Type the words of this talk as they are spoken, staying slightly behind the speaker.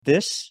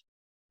This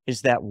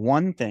is that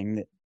one thing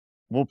that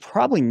will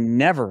probably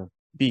never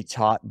be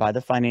taught by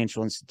the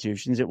financial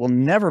institutions. It will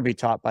never be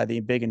taught by the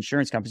big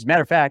insurance companies.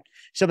 Matter of fact,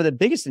 some of the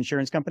biggest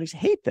insurance companies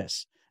hate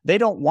this. They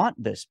don't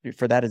want this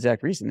for that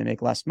exact reason. They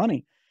make less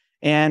money.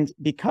 And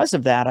because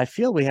of that, I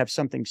feel we have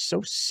something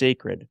so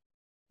sacred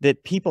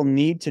that people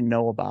need to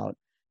know about.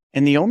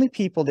 And the only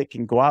people that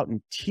can go out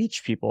and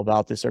teach people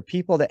about this are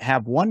people that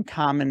have one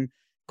common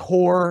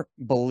core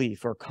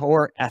belief or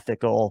core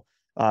ethical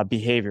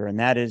behavior. And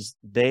that is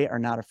they are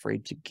not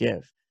afraid to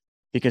give.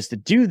 Because to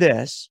do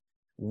this,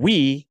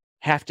 we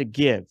have to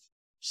give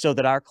so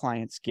that our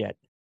clients get.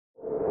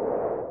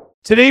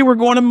 Today, we're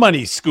going to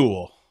money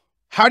school.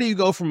 How do you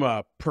go from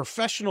a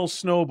professional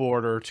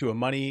snowboarder to a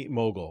money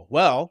mogul?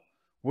 Well,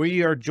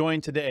 we are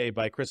joined today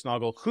by Chris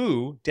Naugle,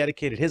 who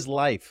dedicated his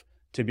life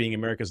to being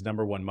America's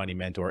 #1 money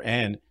mentor.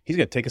 And he's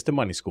going to take us to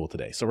money school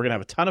today. So we're going to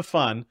have a ton of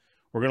fun.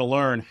 We're going to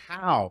learn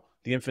how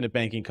the infinite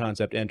banking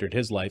concept entered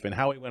his life and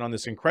how he went on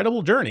this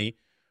incredible journey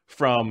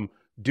from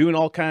doing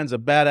all kinds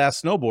of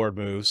badass snowboard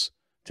moves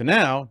to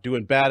now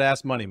doing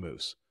badass money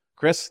moves.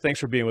 Chris, thanks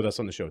for being with us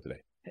on the show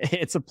today.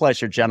 It's a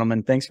pleasure,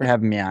 gentlemen. Thanks for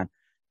having me on.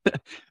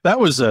 That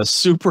was a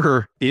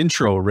super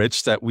intro,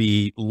 Rich, that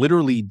we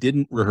literally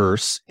didn't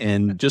rehearse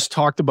and just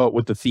talked about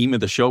what the theme of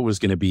the show was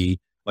going to be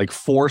like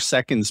 4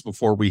 seconds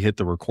before we hit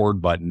the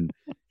record button.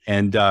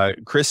 And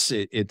Chris,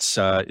 it's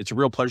a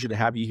real pleasure to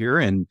have you here.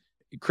 And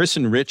Chris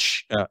and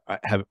Rich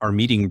are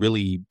meeting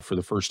really for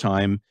the first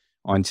time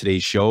on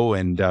today's show.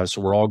 And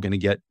so we're all going to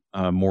get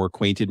more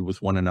acquainted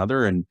with one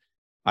another. And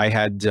I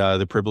had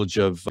the privilege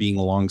of being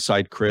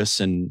alongside Chris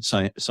and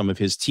some of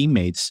his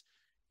teammates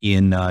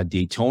in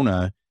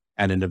Daytona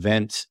at an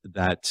event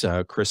that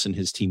Chris and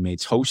his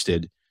teammates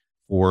hosted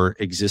for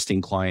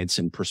existing clients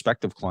and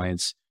prospective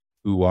clients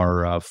who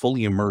are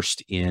fully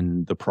immersed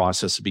in the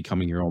process of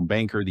becoming your own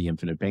banker, the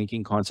infinite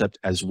banking concept,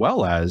 as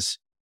well as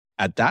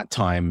at that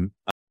time,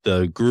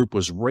 the group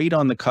was right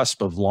on the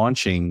cusp of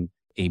launching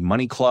a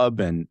money club.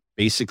 And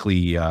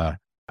basically, I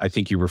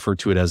think you referred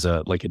to it as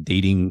like a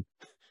dating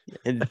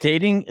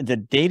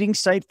the dating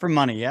site for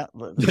money. Yeah.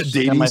 The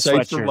dating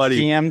site for money.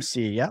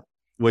 DMC. Yeah.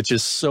 Which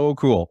is so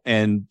cool.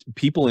 And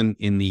people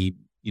in the,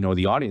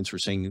 the audience were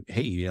saying,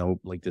 hey,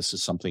 like this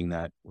is something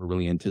that we're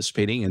really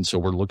anticipating. And so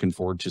we're looking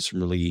forward to some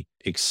really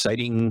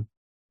exciting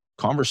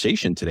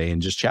conversation today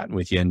and just chatting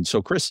with you. And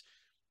so Chris,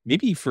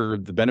 maybe for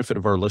the benefit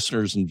of our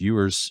listeners and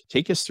viewers,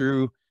 take us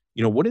through,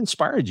 what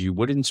inspired you?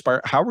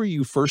 How were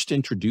you first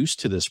introduced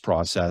to this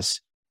process?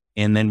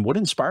 And then what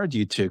inspired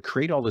you to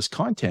create all this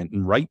content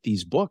and write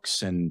these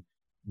books and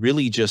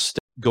really just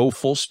go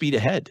full speed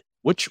ahead?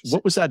 What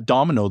was that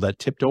domino that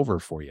tipped over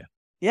for you?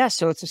 Yeah,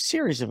 so it's a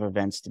series of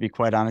events, to be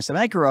quite honest. And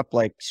I grew up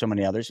like so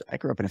many others. I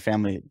grew up in a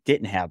family that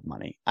didn't have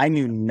money. I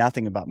knew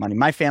nothing about money.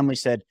 My family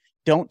said,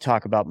 don't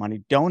talk about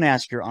money. Don't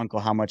ask your uncle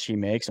how much he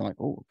makes. I'm like,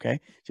 oh, okay.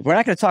 So we're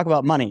not going to talk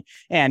about money.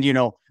 And,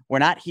 we're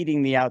not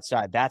heating the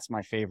outside. That's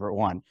my favorite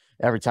one.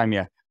 Every time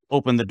you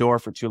open the door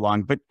for too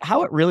long. But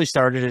how it really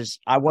started is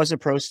I was a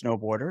pro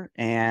snowboarder.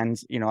 And,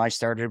 I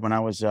started when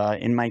I was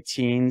in my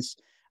teens.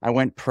 I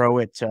went pro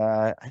at,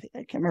 I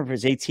can't remember if it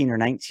was 18 or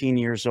 19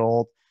 years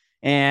old.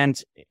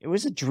 And it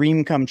was a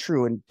dream come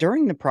true. And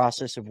during the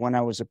process of when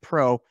I was a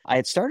pro, I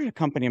had started a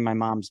company in my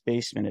mom's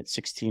basement at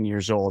 16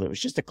 years old. It was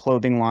just a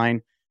clothing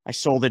line. I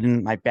sold it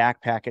in my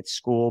backpack at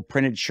school,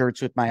 printed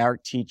shirts with my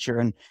art teacher.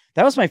 And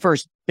that was my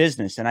first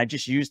business. And I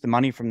just used the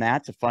money from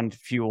that to fund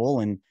fuel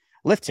and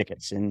lift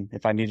tickets. And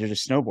if I needed a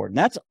snowboard, and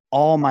that's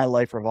all my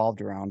life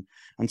revolved around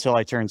until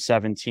I turned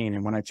 17.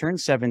 And when I turned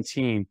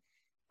 17,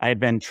 I had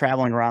been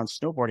traveling around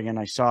snowboarding and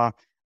I saw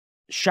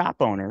shop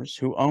owners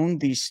who owned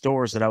these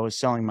stores that I was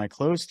selling my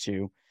clothes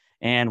to.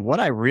 And what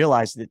I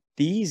realized that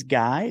these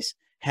guys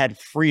had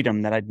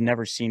freedom that I'd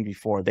never seen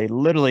before. They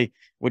literally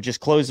would just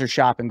close their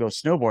shop and go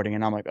snowboarding.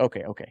 And I'm like,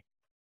 okay,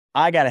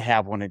 I got to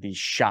have one of these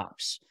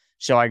shops.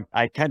 So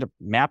I kind of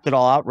mapped it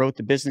all out, wrote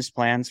the business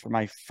plans for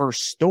my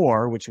first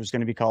store, which was going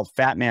to be called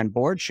Fat Man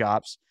Board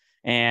Shops,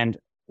 and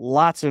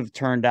lots of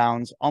turn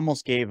downs,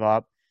 almost gave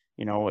up.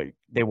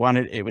 They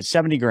wanted, it was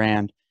 70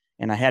 grand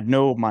and I had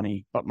no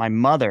money, but my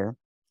mother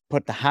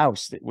put the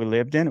house that we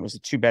lived in. It was a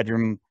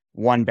 2-bedroom,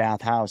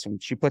 1-bath house.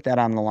 And she put that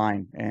on the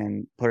line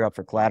and put it up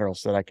for collateral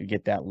so that I could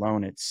get that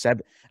loan at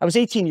 7. I was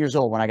 18 years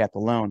old when I got the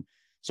loan.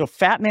 So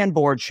Fat Man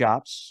Board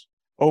Shops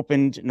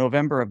opened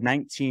November of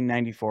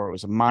 1994. It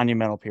was a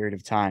monumental period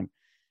of time.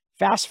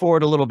 Fast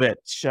forward a little bit.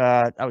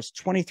 I was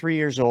 23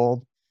 years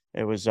old.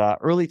 It was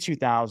early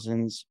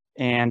 2000s.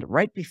 And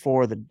right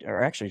before it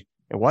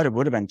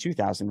would have been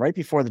 2000, right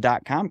before the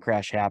dot-com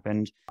crash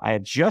happened, I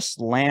had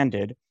just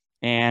landed.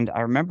 And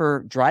I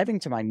remember driving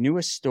to my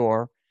newest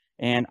store,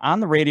 and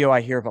on the radio,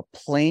 I hear of a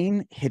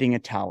plane hitting a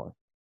tower.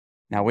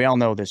 Now, we all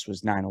know this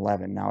was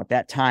 9/11. Now, at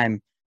that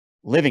time,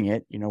 living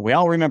it, we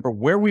all remember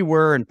where we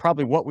were and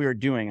probably what we were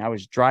doing. I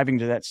was driving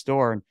to that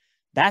store, and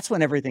that's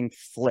when everything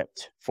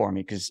flipped for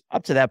me, because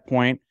up to that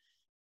point,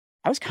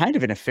 I was kind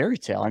of in a fairy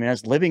tale. I mean, I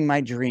was living my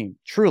dream,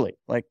 truly,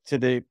 like to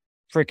the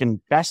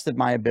freaking best of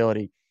my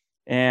ability.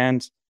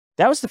 And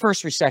that was the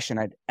first recession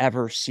I'd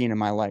ever seen in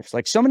my life.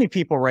 Like so many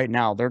people right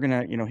now, they're going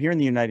to, you know, here in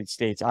the United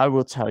States, I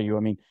will tell you, I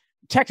mean,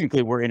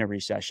 technically we're in a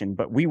recession,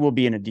 but we will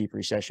be in a deep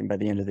recession by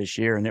the end of this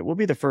year. And it will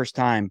be the first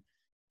time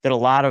that a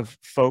lot of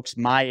folks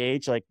my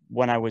age, like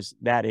when I was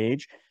that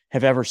age,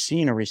 have ever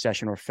seen a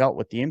recession or felt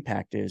what the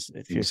impact is.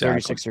 If you're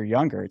 36 or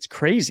younger, it's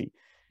crazy.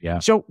 Yeah.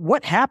 So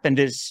what happened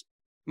is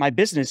my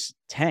business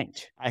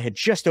tanked. I had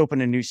just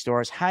opened a new store.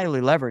 I was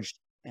highly leveraged,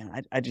 and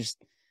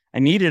I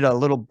needed a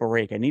little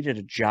break. I needed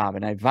a job,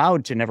 and I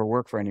vowed to never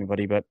work for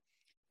anybody, but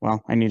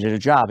well, I needed a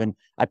job. And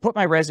I put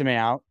my resume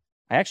out.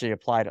 I actually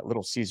applied at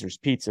Little Caesars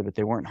Pizza, but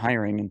they weren't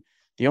hiring. And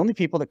the only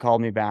people that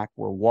called me back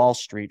were Wall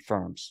Street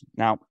firms.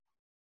 Now,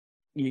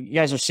 you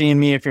guys are seeing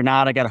me. If you're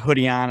not, I got a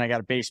hoodie on. I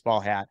got a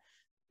baseball hat.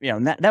 You know,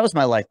 and that was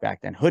my life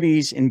back then.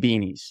 Hoodies and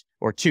beanies,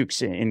 or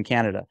toques in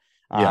Canada.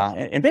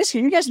 And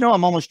basically, you guys know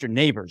I'm almost your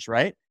neighbors,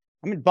 right?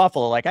 I'm in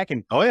Buffalo. Like I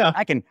can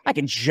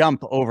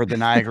jump over the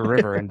Niagara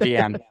River and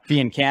be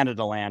in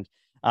Canada land.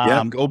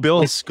 Go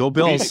Bills. Go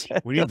Bills.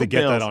 We need to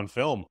get that on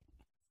film.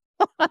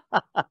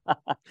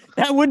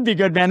 That would be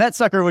good, man. That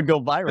sucker would go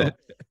viral.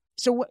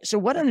 So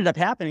what ended up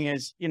happening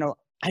is, you know,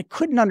 I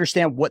couldn't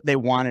understand what they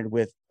wanted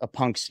with a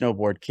punk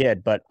snowboard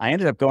kid, but I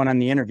ended up going on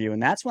the interview,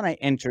 and that's when I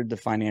entered the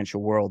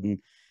financial world.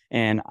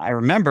 And I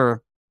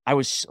remember I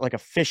was like a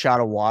fish out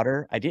of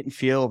water. I didn't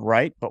feel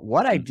right, but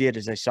what I did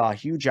is I saw a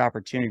huge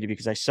opportunity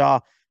because I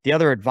saw the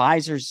other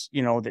advisors,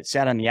 you know, that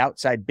sat on the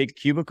outside big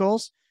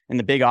cubicles in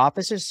the big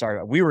offices.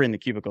 Sorry, we were in the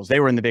cubicles.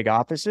 They were in the big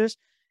offices.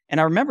 And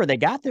I remember they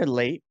got there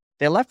late.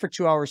 They left for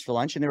 2 hours for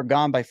lunch and they were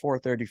gone by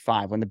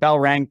 4:35. When the bell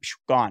rang,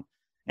 gone.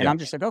 And I'm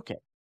just like, okay,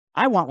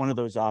 I want one of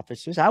those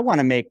offices. I want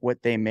to make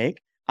what they make.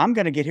 I'm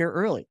going to get here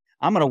early.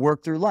 I'm going to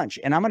work through lunch,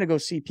 and I'm going to go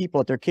see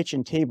people at their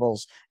kitchen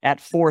tables at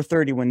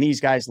 4:30 when these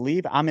guys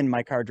leave. I'm in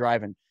my car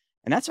driving.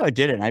 And that's how I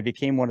did it. And I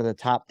became one of the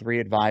top 3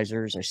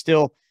 advisors. I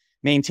still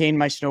maintained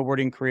my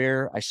snowboarding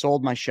career. I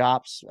sold my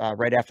shops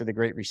right after the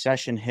Great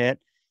Recession hit.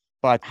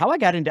 But how I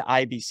got into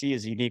IBC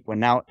is a unique one.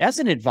 Now, as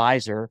an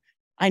advisor,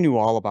 I knew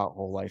all about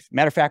whole life.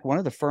 Matter of fact, one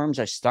of the firms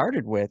I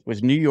started with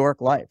was New York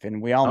Life.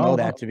 And we all know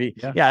that to be,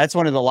 that's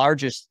one of the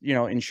largest, you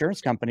know,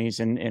 insurance companies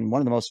and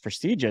one of the most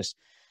prestigious.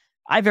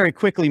 I very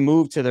quickly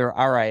moved to their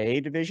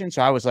RIA division.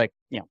 So I was like,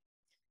 you know,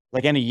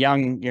 like any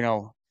young, you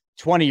know,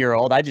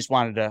 20-year-old, I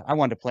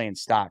wanted to play in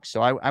stocks.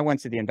 So I went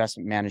to the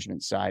investment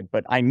management side,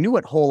 but I knew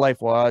what whole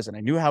life was and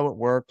I knew how it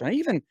worked. And I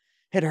even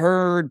had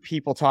heard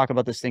people talk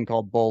about this thing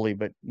called BOLI,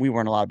 but we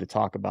weren't allowed to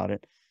talk about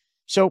it.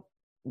 So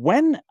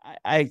when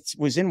I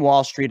was in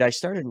Wall Street, I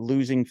started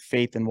losing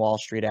faith in Wall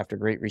Street after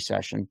Great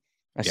Recession.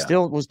 I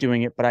still was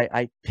doing it, but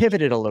I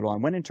pivoted a little. I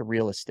went into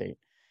real estate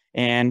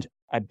and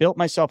I built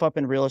myself up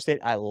in real estate.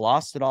 I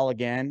lost it all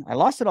again. I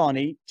lost it all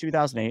in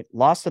 2008,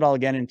 lost it all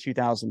again in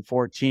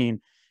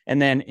 2014.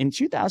 And then in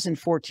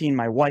 2014,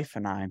 my wife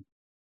and I,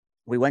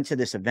 we went to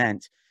this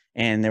event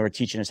and they were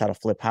teaching us how to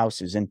flip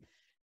houses. And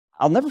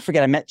I'll never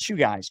forget, I met 2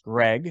 guys,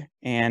 Greg,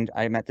 and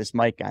I met this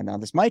Mike guy. Now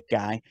this Mike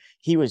guy,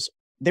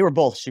 they were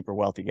both super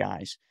wealthy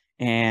guys.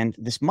 And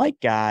this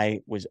Mike guy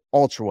was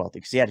ultra wealthy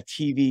because he had a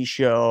TV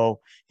show.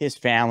 His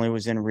family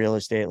was in real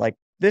estate. Like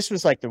this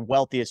was like the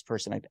wealthiest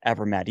person I'd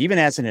ever met. Even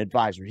as an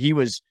advisor, he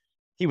was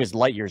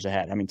light years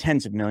ahead. I mean,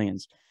 tens of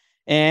millions.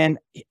 And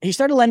he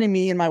started lending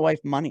me and my wife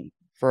money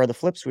for the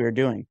flips we were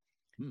doing.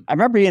 I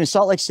remember being in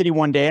Salt Lake City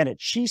one day at a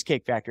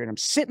Cheesecake Factory, and I'm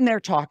sitting there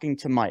talking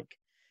to Mike.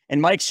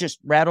 And Mike's just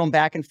rattling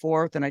back and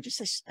forth. And I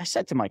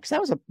said to Mike, because I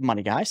was a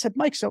money guy, I said,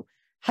 Mike, so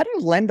how do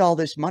you lend all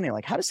this money?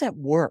 Like, how does that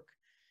work?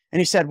 And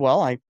he said,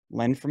 well, I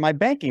lend from my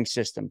banking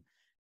system.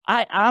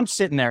 I'm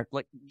sitting there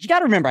like, you got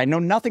to remember, I know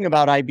nothing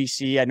about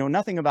IBC. I know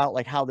nothing about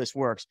like how this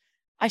works.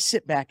 I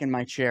sit back in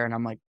my chair and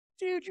I'm like,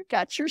 dude, you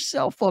got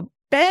yourself a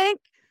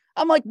bank.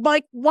 I'm like,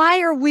 Mike,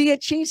 why are we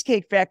at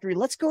Cheesecake Factory?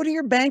 Let's go to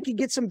your bank and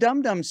get some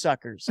dum-dum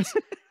suckers.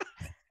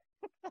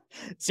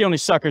 It's the only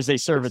suckers they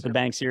serve at the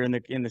banks here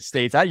in the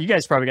States. You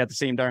guys probably got the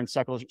same darn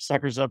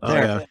suckers up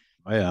there.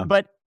 Oh, yeah.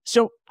 But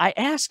so I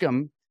ask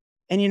him,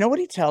 and you know what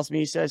he tells me?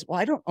 He says, well,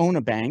 I don't own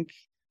a bank.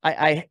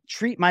 I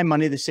treat my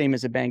money the same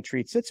as a bank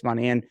treats its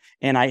money.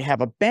 And I have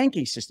a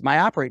banking system. I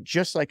operate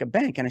just like a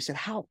bank. And I said,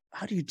 how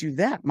do you do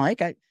that,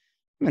 Mike? I'm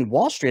in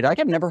Wall Street.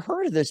 I've never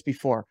heard of this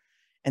before.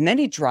 And then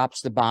he drops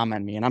the bomb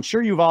on me. And I'm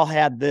sure you've all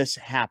had this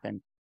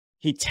happen.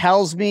 He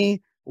tells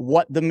me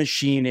what the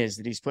machine is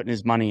that he's putting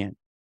his money in.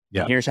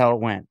 Yeah. And here's how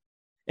it went.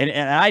 And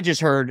I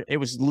just heard, it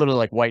was literally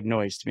like white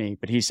noise to me,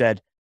 but he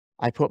said,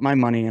 I put my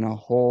money in a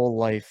whole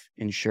life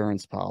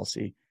insurance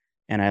policy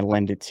and I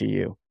lend it to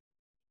you.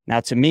 Now,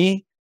 to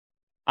me,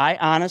 I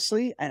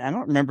honestly, and I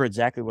don't remember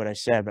exactly what I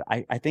said, but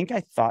I think I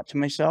thought to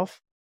myself,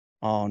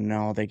 oh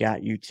no, they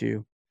got you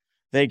too.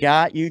 They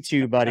got you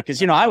too, buddy. Because,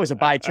 you know, I was a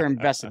buy term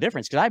invest the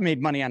difference because I made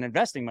money on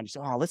investing money.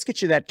 So, let's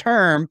get you that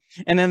term.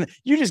 And then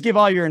you just give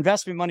all your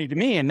investment money to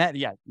me. And that,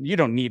 you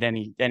don't need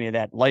any of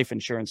that life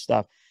insurance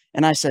stuff.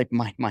 And I said,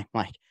 Mike,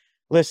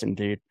 listen,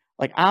 dude,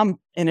 like I'm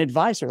an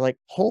advisor. Like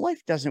whole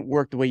life doesn't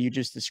work the way you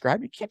just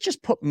described. You can't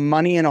just put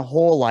money in a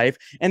whole life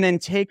and then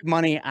take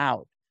money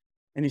out.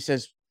 And he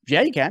says,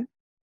 yeah, you can.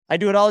 I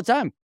do it all the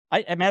time.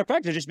 As a matter of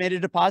fact, I just made a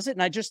deposit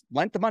and I just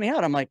lent the money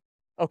out. I'm like,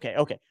 okay.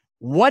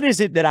 What is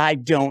it that I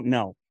don't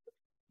know?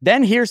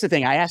 Then here's the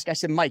thing. I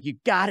said, Mike, you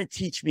got to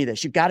teach me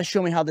this. You got to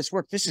show me how this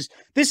works.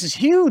 This is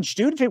huge,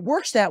 dude. If it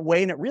works that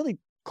way, and it really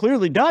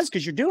clearly does,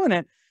 because you're doing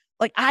it,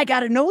 like, I got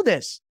to know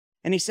this.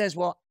 And he says,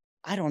 well,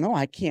 I don't know.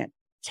 I can't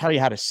tell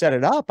you how to set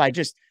it up.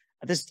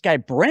 This guy,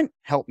 Brent,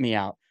 helped me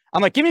out.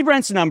 I'm like, give me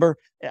Brent's number.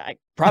 I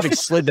probably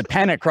slid the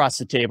pen across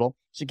the table.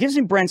 So he gives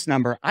him Brent's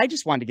number. I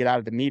just wanted to get out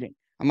of the meeting.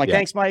 I'm like,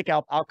 thanks, Mike.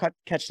 I'll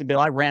catch the bill.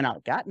 I ran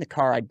out, got in the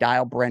car. I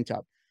dialed Brent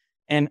up.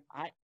 And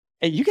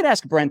you could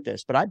ask Brent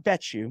this, but I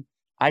bet you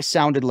I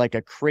sounded like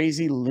a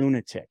crazy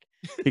lunatic,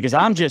 because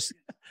I'm just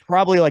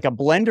probably like a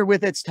blender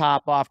with its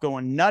top off,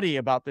 going nutty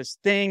about this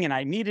thing. And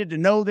I needed to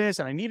know this,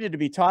 and I needed to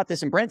be taught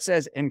this. And Brent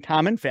says, in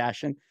common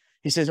fashion,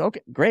 he says,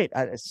 okay, great.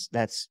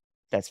 That's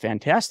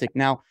fantastic.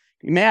 Now,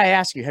 may I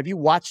ask you, have you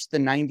watched the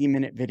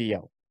 90-minute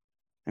video?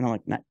 And I'm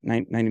like,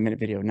 90-minute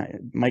video.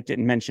 Mike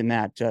didn't mention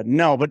that.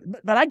 No, but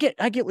I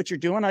get what you're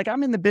doing. Like,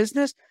 I'm in the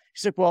business.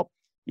 He's like, well,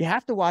 you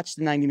have to watch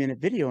the 90-minute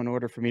video in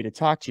order for me to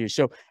talk to you.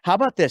 So how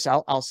about this?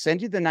 I'll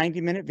send you the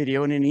 90-minute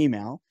video in an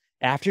email.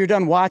 After you're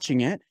done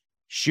watching it,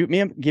 give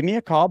me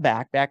a call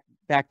back.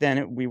 Back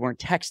then, we weren't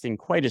texting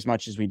quite as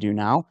much as we do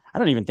now. I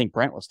don't even think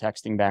Brent was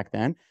texting back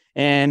then.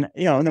 And,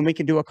 and then we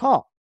can do a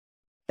call.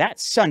 That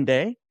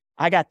Sunday,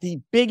 I got the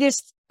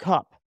biggest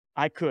cup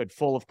I could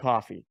full of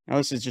coffee. Now,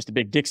 this is just a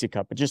big Dixie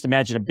cup, but just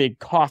imagine a big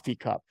coffee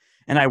cup.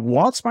 And I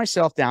waltzed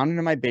myself down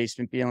into my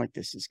basement being like,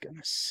 this is going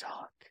to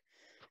suck.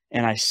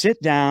 And I sit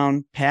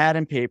down, pad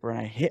and paper, and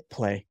I hit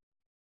play.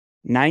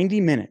 90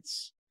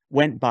 minutes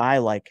went by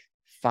like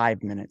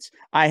 5 minutes.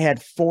 I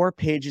had 4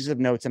 pages of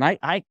notes, and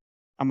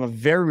I'm a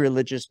very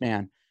religious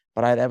man,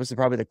 but that was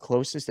probably the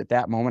closest at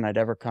that moment I'd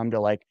ever come to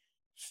like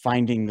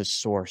finding the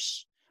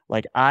source.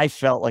 Like, I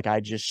felt like I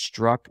just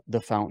struck the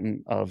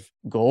fountain of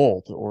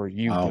gold, or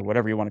youth, or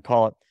whatever you want to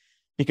call it,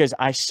 because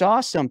I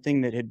saw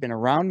something that had been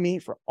around me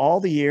for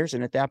all the years.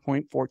 And at that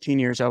point, 14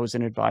 years, I was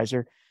an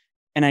advisor,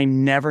 and I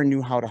never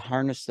knew how to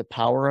harness the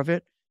power of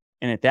it.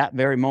 And at that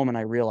very moment,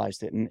 I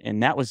realized it.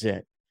 And that was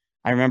it.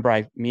 I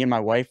remember me and my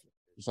wife,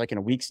 it was like in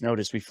a week's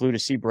notice, we flew to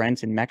see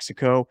Brent in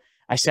Mexico.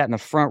 I sat in the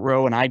front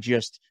row and I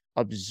just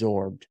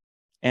absorbed.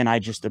 And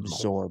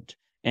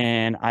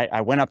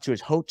I went up to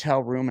his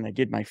hotel room and I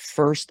did my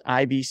first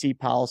IBC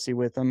policy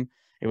with him.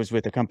 It was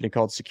with a company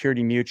called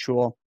Security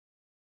Mutual.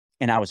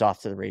 And I was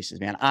off to the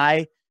races, man.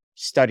 I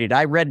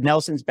read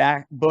Nelson's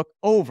book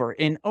over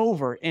and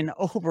over and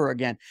over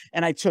again.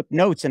 And I took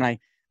notes, and I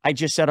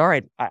just said, all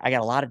right, I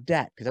got a lot of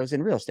debt, because I was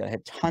in real estate. I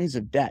had tons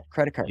of debt,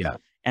 credit cards. Yeah.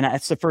 And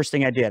that's the first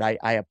thing I did.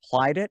 I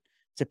applied it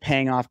to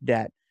paying off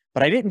debt,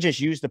 but I didn't just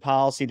use the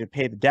policy to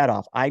pay the debt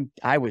off.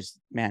 I was,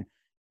 man,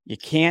 you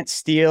can't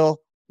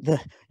steal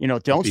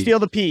don't steal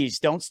the peas,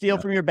 don't steal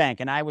from your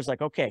bank. And I was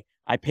like, okay,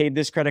 I paid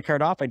this credit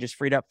card off. I just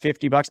freed up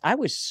 $50. I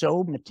was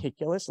so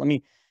meticulous.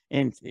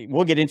 And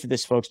we'll get into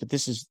this, folks, but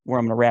this is where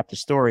I'm going to wrap the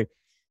story.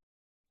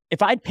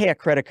 If I'd pay a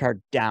credit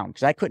card down,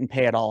 because I couldn't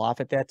pay it all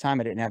off at that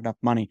time, I didn't have enough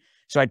money.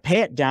 So I'd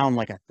pay it down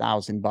like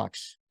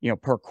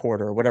 $1,000, per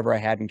quarter, or whatever I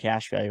had in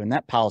cash value. And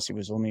that policy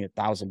was only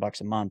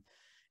 $1,000 a month.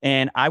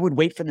 And I would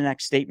wait for the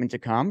next statement to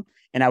come,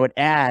 and I would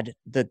add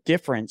the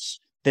difference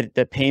that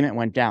the payment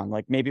went down.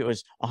 Like, maybe it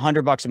was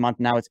 $100 a month.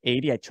 Now it's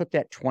 80. I took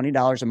that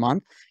 $20 a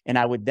month, and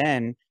I would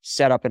then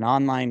set up an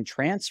online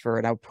transfer,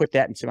 and I would put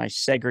that into my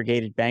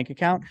segregated bank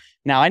account.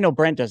 Now, I know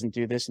Brent doesn't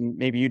do this, and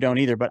maybe you don't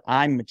either, but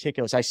I'm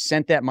meticulous. I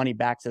sent that money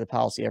back to the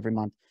policy every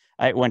month.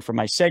 I went from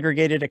my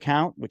segregated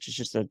account, which is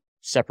just a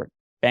separate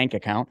bank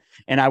account,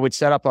 and I would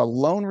set up a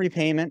loan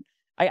repayment.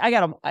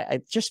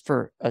 Just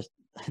for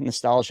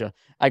nostalgia,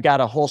 I got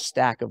a whole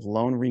stack of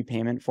loan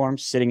repayment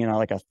forms sitting in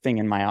a thing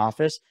in my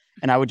office.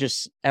 And I would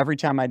just, every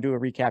time I do a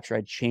recapture,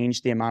 I'd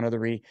change the amount of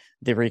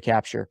the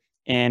recapture,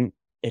 and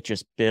it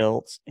just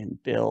built and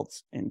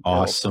built and built.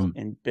 Awesome.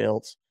 And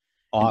built.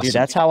 Awesome. And dude,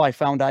 that's how I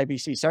found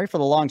IBC. Sorry for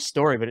the long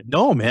story, but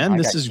no, man,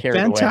 this is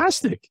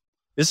fantastic. Away.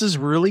 This is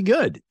really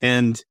good.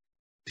 And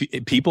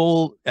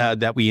people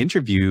that we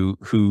interview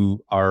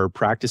who are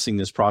practicing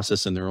this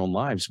process in their own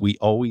lives, we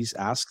always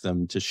ask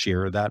them to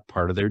share that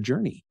part of their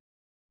journey.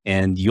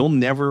 And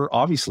you'll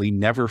obviously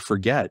never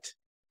forget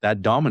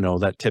that domino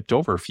that tipped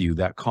over for you,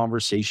 that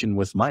conversation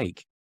with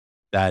Mike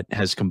that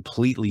has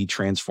completely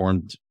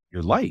transformed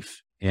your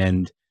life.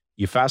 And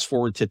you fast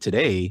forward to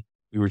today,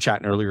 we were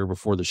chatting earlier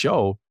before the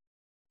show,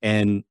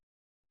 and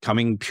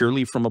coming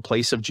purely from a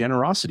place of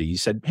generosity, you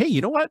said, hey,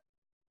 you know what?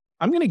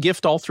 I'm going to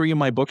gift all 3 of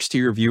my books to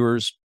your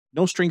viewers.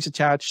 No strings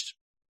attached,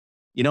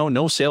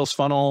 no sales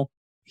funnel.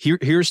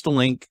 Here's the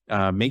link.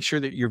 Make sure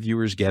that your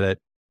viewers get it.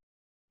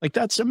 Like,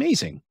 that's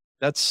amazing.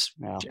 That's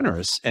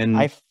generous. And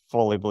I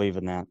fully believe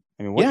in that.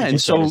 I mean, and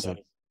so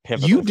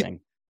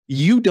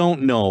you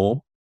don't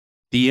know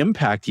the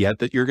impact yet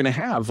that you're going to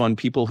have on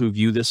people who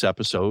view this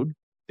episode.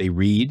 They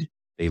read,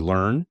 they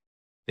learn,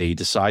 they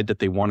decide that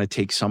they want to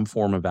take some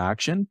form of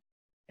action,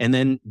 and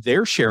then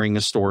they're sharing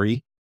a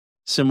story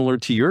similar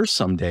to yours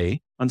someday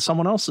on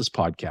someone else's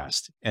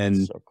podcast.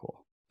 And so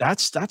cool.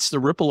 That's the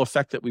ripple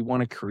effect that we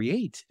want to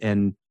create.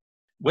 And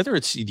whether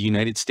it's the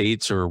United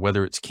States or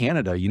whether it's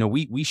Canada,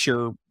 we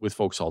share with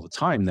folks all the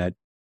time that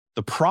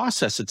the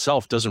process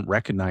itself doesn't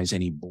recognize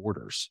any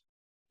borders.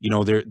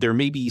 There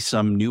may be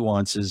some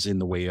nuances in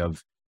the way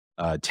of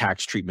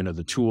tax treatment of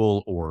the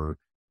tool, or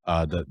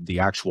the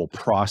actual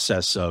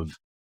process of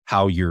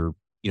how you're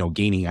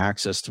gaining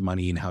access to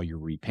money and how you're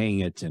repaying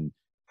it and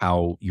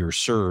how you're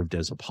served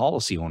as a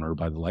policy owner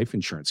by the life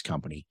insurance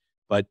company.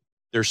 But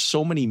there's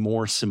so many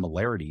more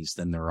similarities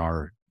than there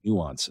are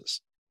nuances.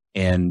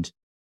 And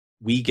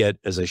we get,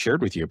 as I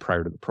shared with you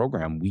prior to the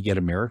program, we get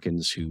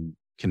Americans who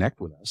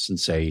connect with us and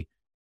say,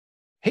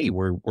 hey,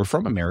 we're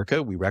from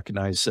America. We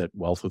recognize that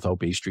Wealth Without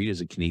Bay Street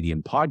is a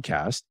Canadian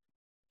podcast.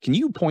 Can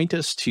you point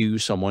us to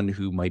someone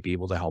who might be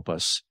able to help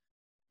us,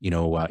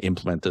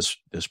 implement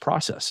this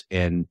process?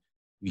 And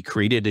we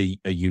created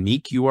a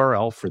unique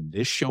URL for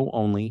this show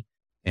only.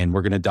 And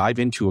we're going to dive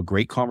into a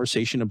great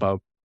conversation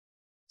about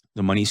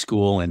the Money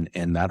School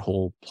and that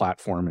whole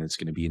platform. And it's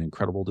going to be an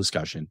incredible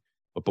discussion.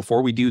 But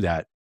before we do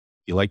that,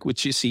 if you like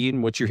what you see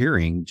and what you're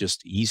hearing,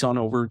 just ease on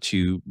over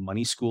to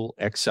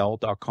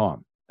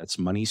moneyschoolxl.com. That's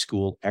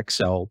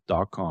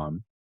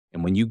moneyschoolxl.com.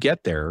 And when you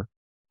get there,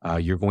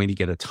 you're going to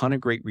get a ton of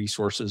great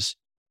resources.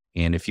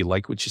 And if you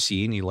like what you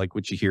see and you like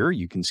what you hear,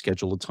 you can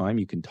schedule a time.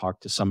 You can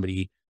talk to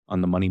somebody on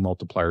the Money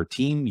Multiplier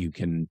team. You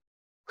can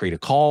create a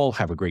call,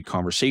 have a great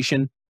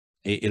conversation.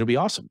 It'll be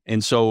awesome.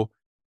 And so,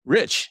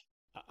 Rich,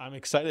 I'm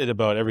excited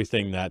about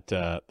everything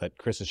that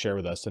Chris has shared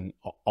with us, and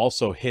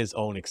also his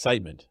own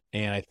excitement.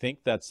 And I think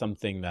that's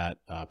something that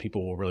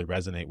people will really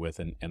resonate with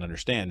and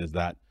understand, is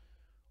that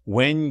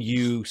when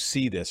you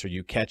see this or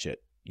you catch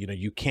it,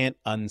 you can't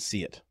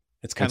unsee it.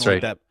 It's kind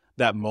of like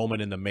that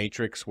moment in the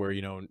Matrix where,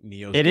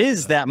 Neo's. It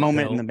is that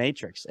moment in the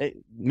Matrix.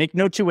 Make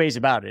no two ways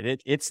about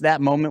it. It's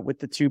that moment with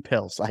the two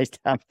pills.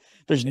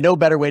 There's no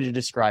better way to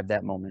describe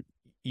that moment.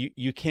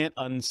 You can't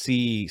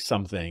unsee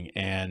something,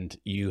 and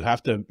you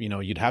have to,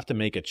 you'd have to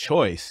make a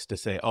choice to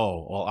say,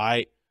 oh, well,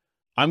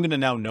 I'm going to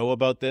now know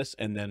about this,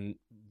 and then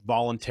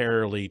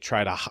voluntarily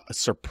try to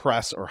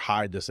suppress or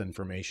hide this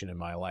information in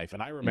my life.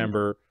 And I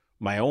remember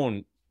my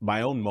own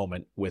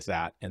moment with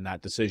that, and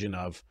that decision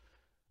of,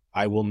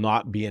 I will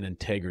not be in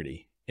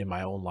integrity in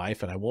my own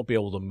life, and I won't be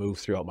able to move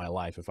throughout my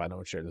life if I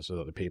don't share this with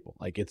other people.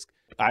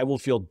 I will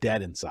feel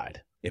dead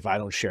inside if I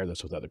don't share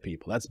this with other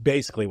people. That's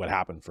basically what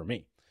happened for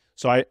me.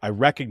 So I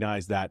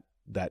recognize that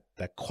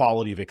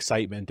quality of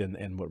excitement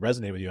and what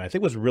resonated with you. I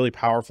think was really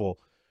powerful.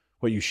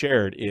 What you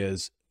shared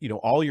is,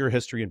 all your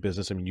history in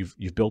business. I mean,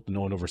 you've built and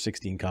owned over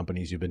 16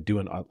 companies. You've been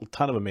doing a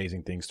ton of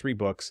amazing things, 3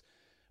 books,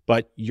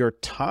 but your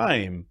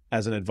time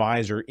as an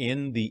advisor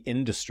in the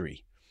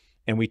industry,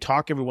 and we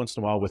talk every once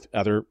in a while with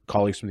other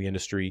colleagues from the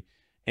industry,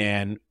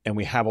 and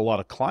we have a lot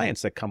of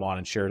clients that come on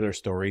and share their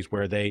stories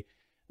where they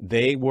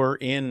were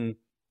in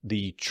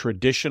the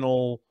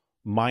traditional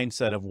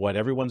mindset of what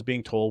everyone's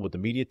being told, what the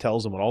media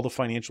tells them, what all the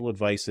financial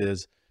advice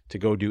is, to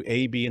go do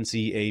A, B, and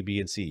C,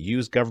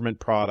 use government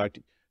product,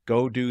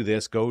 go do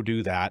this, go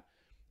do that.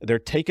 They're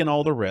taking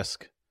all the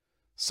risk.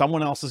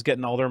 Someone else is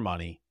getting all their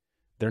money.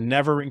 They're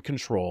never in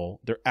control.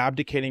 They're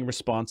abdicating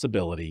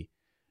responsibility.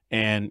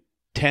 And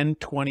 10,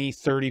 20,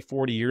 30,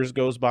 40 years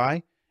goes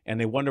by, and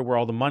they wonder where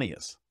all the money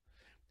is.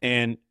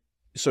 And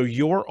so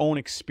your own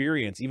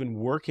experience, even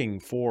working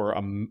for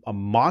a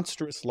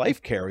monstrous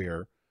life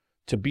carrier,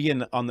 to be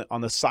on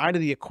the side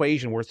of the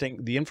equation where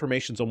the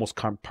information's almost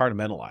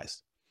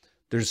compartmentalized.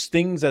 There's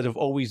things that have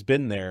always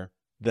been there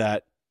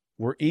that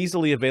were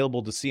easily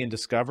available to see and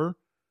discover,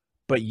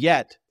 but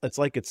yet it's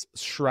like it's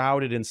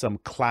shrouded in some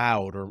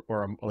cloud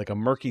or like a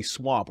murky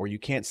swamp where you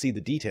can't see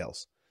the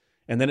details.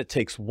 And then it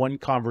takes one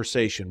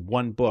conversation,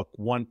 one book,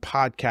 one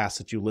podcast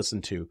that you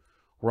listen to,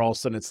 where all of a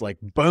sudden it's like,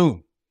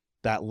 boom,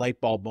 that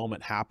light bulb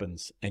moment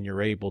happens, and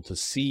you're able to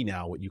see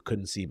now what you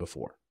couldn't see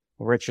before.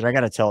 Well, Richard, I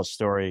got to tell a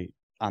story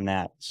on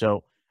that.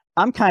 So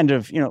I'm kind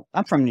of,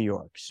 I'm from New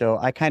York, so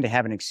I kind of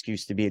have an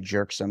excuse to be a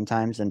jerk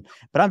sometimes,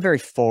 but I'm very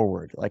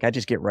forward. Like, I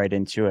just get right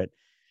into it.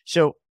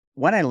 So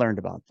when I learned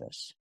about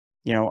this,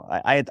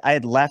 I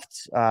had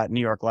left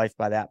New York Life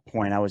by that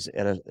point. I was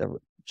at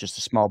just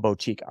a small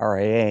boutique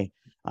RIA,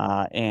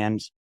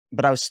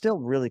 but I was still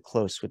really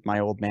close with my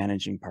old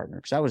managing partner,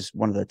 because I was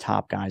one of the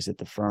top guys at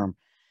the firm.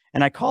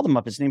 And I called him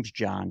up. His name's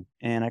John.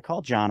 And I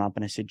called John up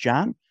and I said,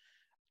 John,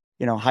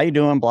 how you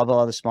doing? Blah, blah,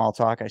 blah, the small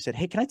talk. I said,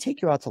 hey, can I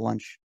take you out to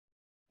lunch?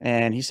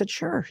 And he said,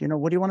 sure.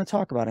 What do you want to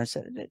talk about? I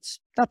said, it's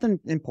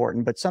nothing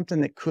important, but something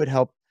that could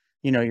help,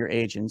 your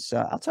agents.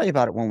 I'll tell you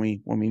about it when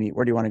we meet.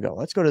 Where do you want to go?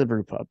 Let's go to the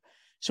brew pub.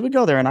 So we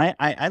go there, and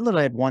I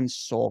literally had one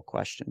sole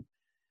question. I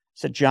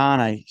said,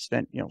 John, I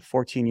spent,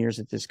 14 years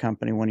at this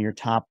company, one of your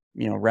top,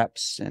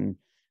 reps, and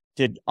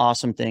did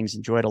awesome things,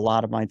 enjoyed a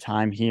lot of my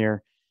time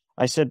here.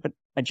 I said, but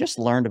I just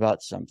learned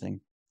about something,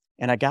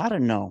 and I got to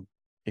know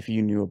if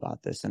you knew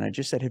about this. And I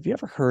just said, have you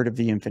ever heard of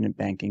the infinite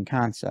banking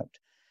concept?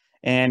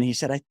 And he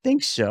said, I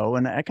think so.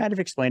 And I kind of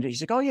explained it.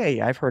 He's like, oh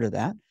yeah, I've heard of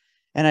that.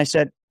 And I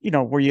said,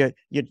 where you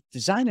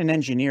design and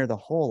engineer the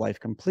whole life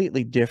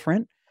completely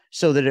different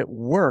so that it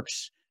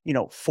works,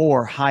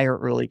 for higher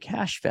early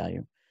cash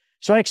value.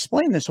 So I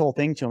explained this whole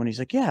thing to him and he's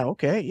like, yeah,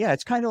 okay. Yeah.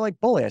 It's kind of like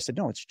Bully. I said,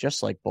 no, it's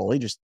just like Bully,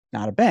 just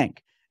not a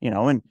bank,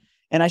 and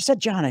I said,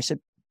 John, I said,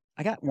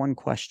 I got one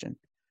question.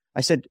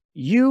 I said,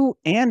 you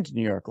and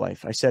New York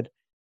Life, I said,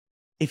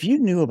 if you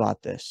knew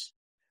about this,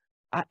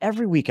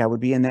 every week I would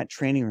be in that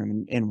training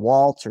room and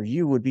Walt or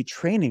you would be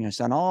training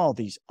us on all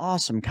these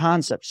awesome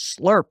concepts,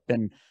 Slurp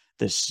and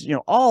this,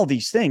 all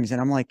these things.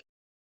 And I'm like,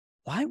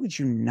 why would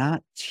you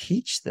not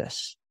teach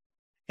this?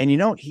 And,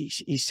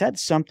 he said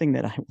something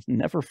that I will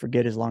never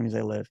forget as long as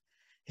I live.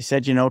 He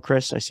said,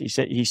 Chris,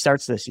 he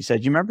starts this. He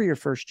said, you remember your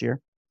first year?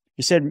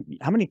 He said,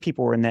 how many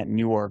people were in that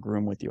New Org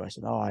room with you? I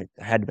said, I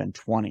had to have been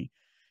 20,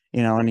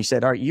 and he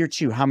said, all right, year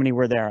 2, how many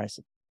were there? I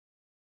said,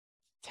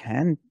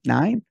 10,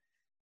 9.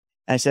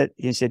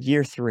 He said,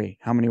 year 3,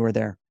 how many were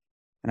there?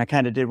 And I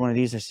kind of did one of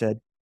these. I said,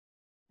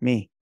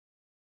 me.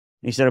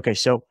 And he said, okay,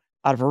 so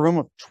out of a room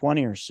of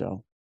 20 or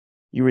so,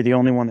 you were the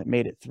only one that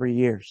made it 3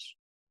 years.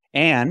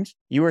 And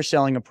you were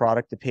selling a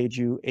product that paid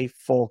you a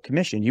full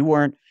commission. You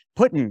weren't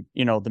putting,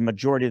 the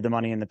majority of the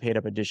money in the paid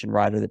up edition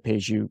rider that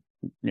pays you,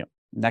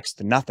 next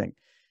to nothing.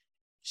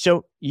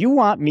 So you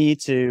want me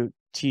to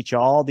teach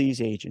all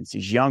these agents,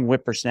 these young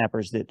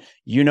whippersnappers that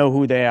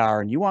who they are,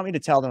 and you want me to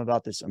tell them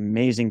about this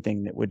amazing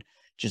thing that would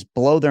just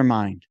blow their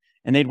mind,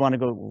 and they'd want to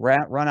go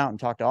run out and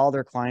talk to all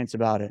their clients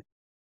about it.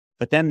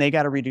 But then they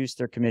got to reduce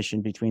their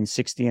commission between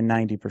 60 and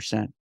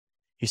 90%.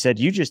 He said,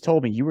 you just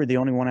told me you were the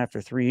only one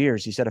after 3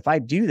 years. He said, if I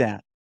do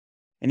that,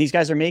 and these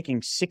guys are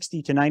making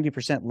 60 to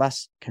 90%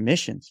 less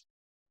commissions,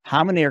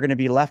 how many are going to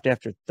be left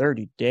after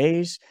 30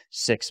 days,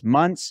 6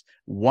 months,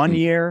 1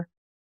 year?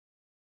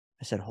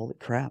 I said, holy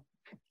crap.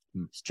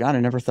 John, I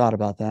never thought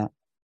about that.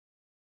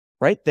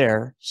 Right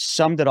there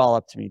summed it all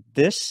up to me.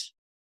 This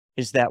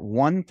is that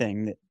one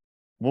thing that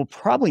will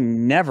probably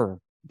never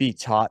be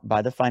taught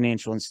by the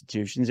financial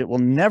institutions. It will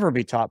never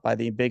be taught by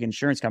the big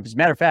insurance companies.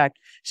 Matter of fact,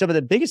 some of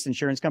the biggest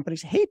insurance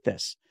companies hate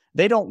this.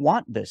 They don't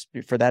want this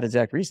for that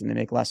exact reason. They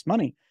make less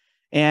money.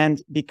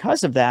 And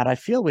because of that, I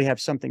feel we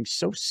have something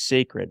so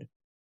sacred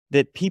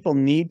that people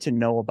need to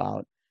know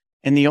about.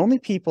 And the only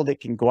people that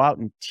can go out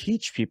and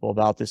teach people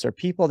about this are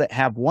people that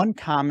have one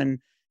common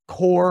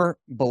core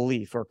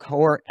belief or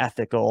core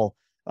ethical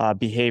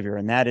behavior.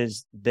 And that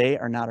is they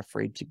are not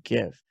afraid to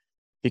give.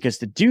 Because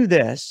to do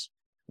this,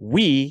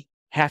 we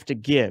have to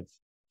give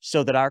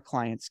so that our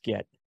clients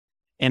get.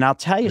 And I'll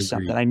tell you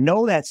something. I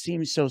know that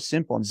seems so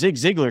simple. And Zig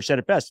Ziglar said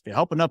it best. If you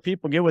help enough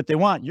people get what they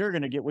want, you're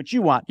going to get what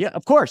you want. Yeah,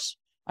 of course.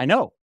 I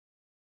know.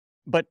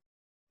 But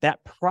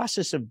that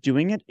process of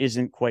doing it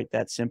isn't quite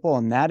that simple.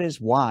 And that is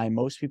why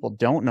most people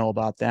don't know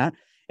about that.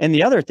 And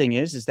the other thing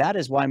is that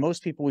is why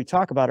most people we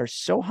talk about are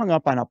so hung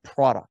up on a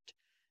product.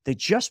 They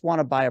just want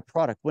to buy a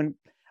product. When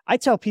I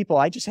tell people,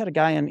 I just had a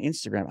guy on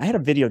Instagram. I had a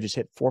video just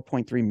hit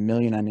 4.3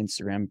 million on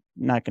Instagram. I'm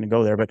not going to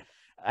go there, but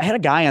I had a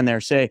guy on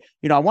there say,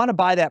 I want to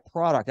buy that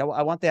product. I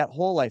want that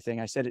whole life thing.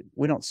 I said,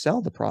 we don't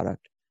sell the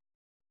product.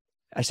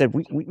 I said,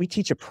 we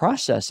teach a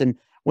process. And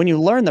when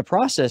you learn the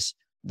process,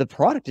 the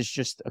product is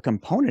just a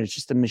component. It's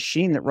just a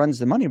machine that runs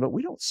the money, but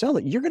we don't sell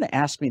it. You're going to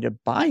ask me to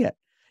buy it.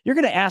 You're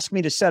going to ask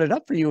me to set it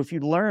up for you if you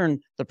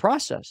learn the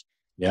process.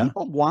 Yeah.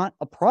 People want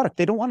a product.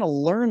 They don't want to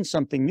learn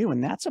something new.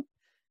 And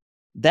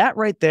that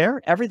right there,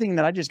 everything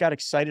that I just got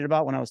excited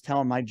about when I was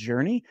telling my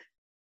journey,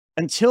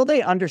 until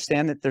they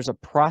understand that there's a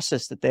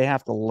process that they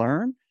have to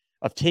learn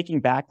of taking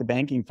back the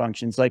banking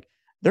functions, like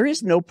there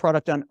is no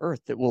product on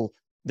earth that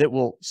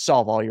will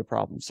solve all your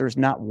problems. There's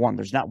not one.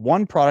 There's not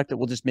one product that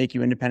will just make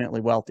you independently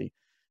wealthy.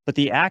 But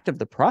the act of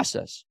the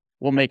process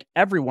will make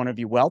every one of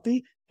you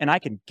wealthy. And I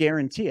can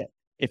guarantee it.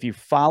 If you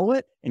follow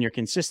it and you're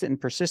consistent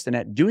and persistent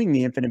at doing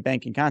the infinite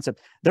banking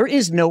concept, there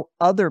is no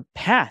other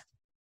path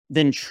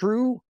than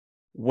true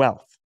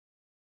wealth.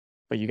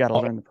 But you got to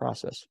learn the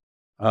process.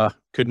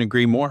 Couldn't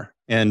agree more.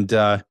 And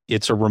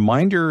it's a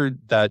reminder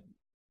that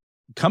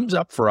comes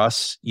up for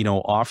us,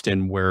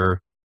 often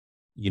where,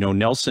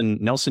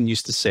 Nelson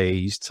used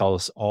to tell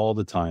us all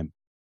the time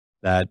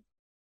that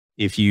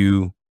if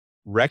you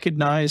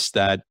recognize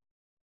that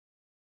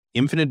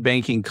infinite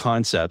banking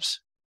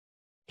concepts,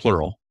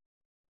 plural,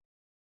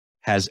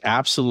 has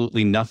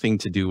absolutely nothing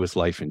to do with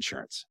life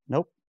insurance.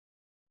 Nope.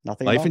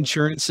 Nothing. Life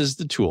insurance is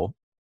the tool.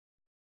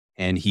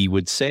 And he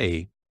would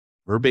say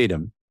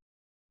verbatim,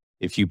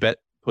 if you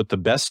put the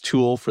best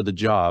tool for the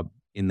job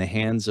in the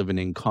hands of an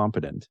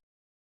incompetent,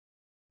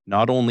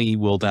 not only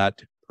will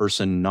that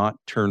person not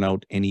turn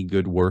out any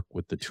good work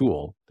with the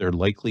tool, they're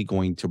likely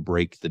going to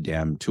break the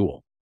damn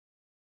tool.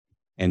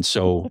 And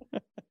so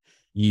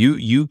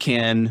you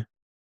can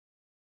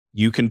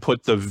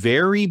put the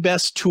very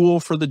best tool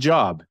for the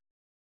job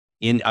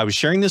in. I was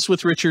sharing this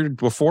with Richard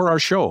before our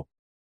show.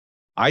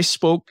 I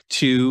spoke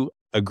to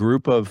a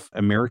group of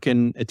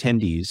American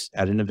attendees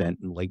at an event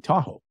in Lake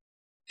Tahoe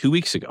 2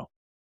 weeks ago.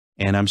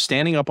 And I'm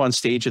standing up on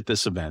stage at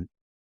this event,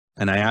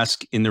 and I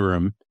ask in the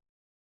room,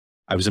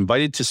 I was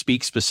invited to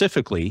speak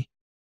specifically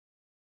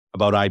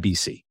about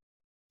IBC.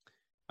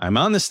 I'm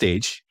on the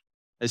stage.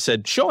 I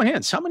said, show of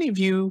hands, how many of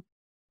you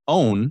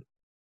own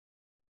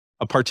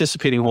a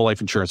participating whole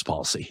life insurance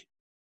policy?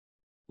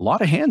 A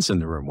lot of hands in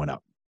the room went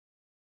up.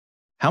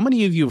 How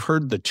many of you have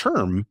heard the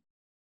term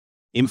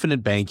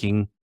infinite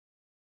banking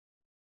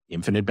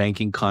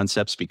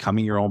concepts,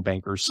 becoming your own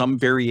banker, some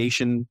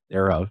variation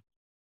thereof?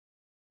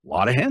 A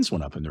lot of hands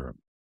went up in the room.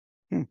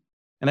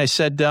 And I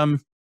said,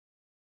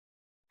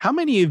 how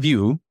many of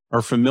you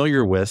are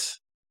familiar with,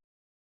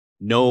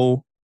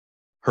 know,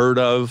 heard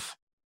of,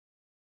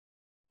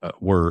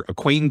 were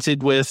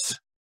acquainted with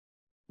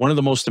one of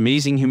the most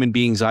amazing human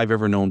beings I've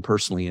ever known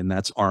personally, and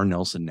that's R.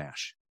 Nelson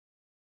Nash?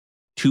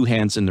 2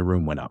 hands in the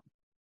room went up.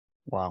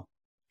 Wow.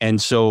 And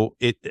so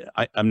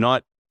I'm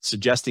not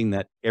suggesting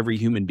that every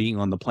human being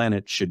on the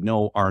planet should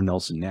know R.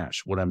 Nelson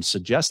Nash. What I'm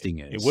suggesting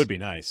is, it would be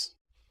nice,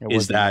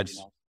 is that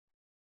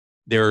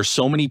there are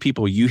so many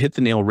people, you hit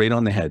the nail right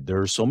on the head. There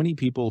are so many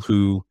people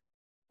who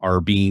are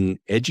being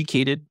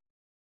educated,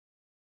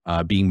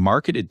 being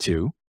marketed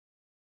to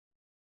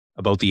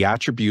about the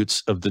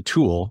attributes of the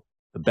tool,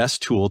 the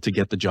best tool to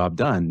get the job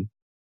done,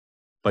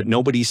 but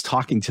nobody's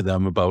talking to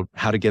them about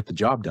how to get the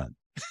job done.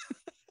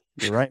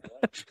 You're right.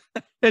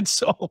 And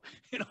so,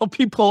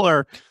 people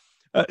are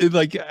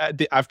like,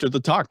 after the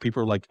talk,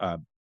 people are like,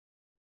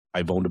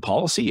 I've owned a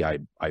policy. I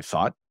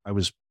thought I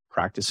was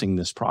practicing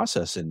this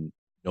process and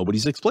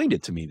nobody's explained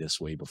it to me this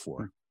way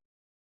before.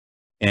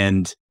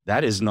 And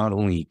that is not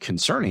only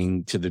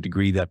concerning to the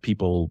degree that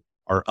people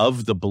are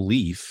of the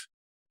belief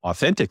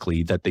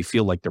authentically that they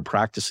feel like they're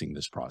practicing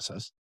this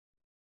process,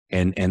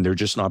 and they're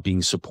just not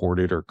being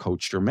supported or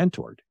coached or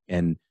mentored.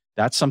 And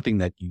that's something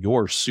that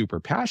you're super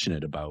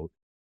passionate about,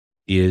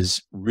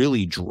 is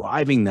really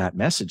driving that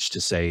message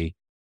to say,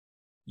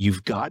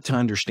 you've got to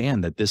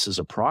understand that this is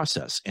a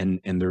process, and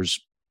there's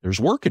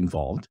work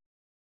involved.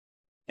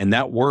 And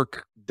that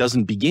work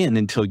doesn't begin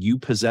until you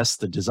possess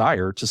the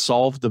desire to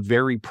solve the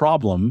very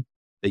problem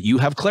that you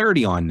have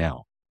clarity on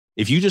now.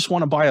 If you just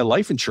want to buy a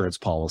life insurance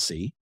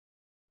policy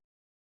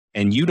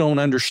and you don't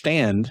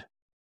understand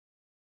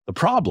the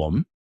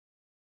problem,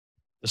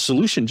 the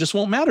solution just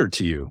won't matter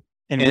to you.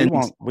 And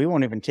we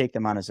won't even take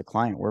them on as a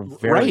client. We're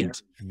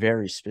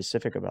very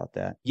specific about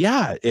that.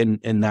 Yeah.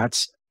 And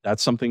that's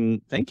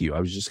something, thank you. I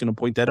was just going to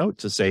point that out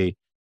to say,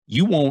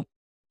 you won't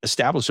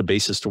establish a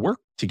basis to work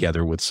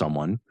together with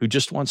someone who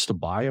just wants to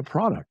buy a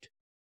product.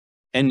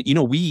 And,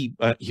 we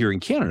here in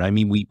Canada, I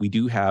mean, we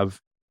do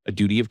have a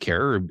duty of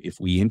care. If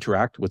we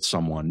interact with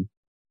someone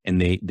and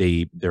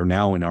they're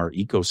now in our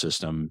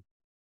ecosystem,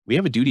 we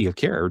have a duty of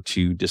care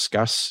to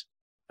discuss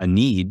a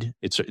need.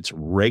 It's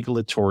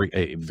regulatory,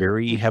 a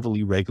very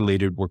heavily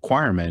regulated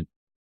requirement.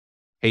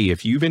 Hey,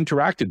 if you've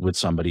interacted with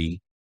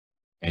somebody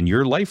and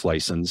you're life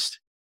licensed,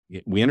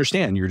 we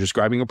understand you're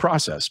describing a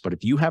process, but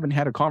if you haven't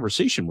had a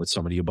conversation with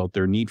somebody about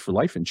their need for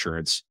life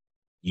insurance,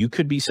 you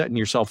could be setting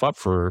yourself up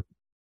for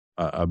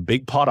a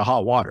big pot of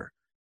hot water.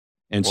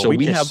 And so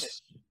we've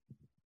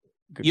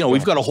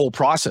got a whole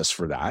process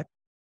for that.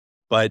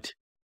 But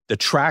the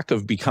track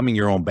of becoming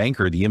your own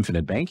banker, the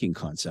infinite banking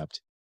concept,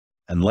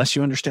 unless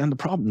you understand the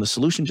problem, the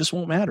solution just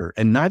won't matter.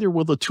 And neither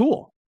will the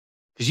tool,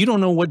 because you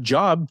don't know what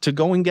job to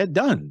go and get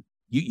done.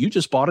 You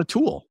just bought a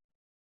tool.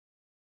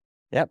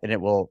 Yep. And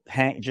it will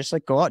hang, just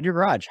like go out in your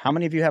garage. How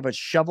many of you have a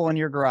shovel in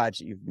your garage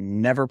that you've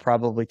never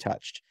probably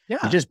touched? Yeah.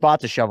 You just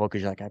bought the shovel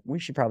because you're like, we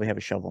should probably have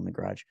a shovel in the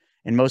garage.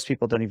 And most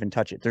people don't even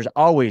touch it. There's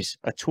always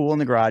a tool in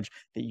the garage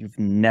that you've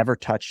never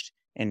touched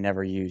and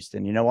never used.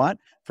 And you know what?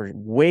 For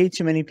way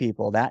too many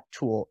people, that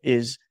tool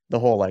is the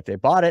whole life. They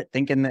bought it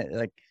thinking that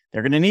like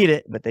they're going to need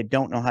it, but they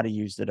don't know how to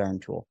use the darn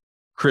tool.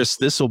 Chris,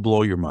 this will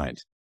blow your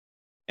mind.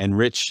 And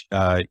Rich,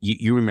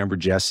 you remember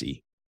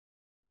Jesse,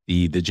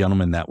 the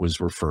gentleman that was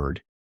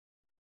referred.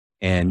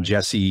 And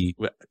Jesse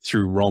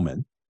through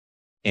Roman.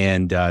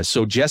 And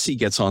so Jesse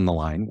gets on the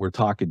line. We're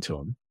talking to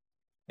him.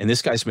 And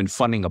this guy's been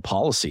funding a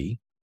policy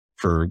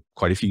for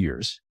quite a few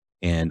years.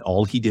 And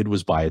all he did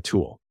was buy a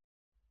tool.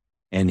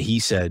 And he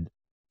said,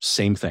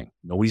 same thing.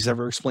 Nobody's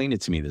ever explained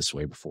it to me this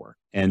way before.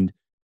 And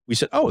we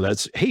said,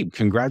 hey,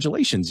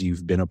 congratulations.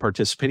 You've been a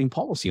participating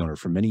policy owner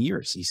for many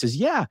years. He says,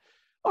 yeah.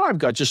 I've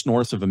got just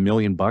north of $1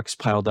 million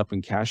piled up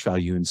in cash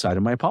value inside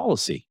of my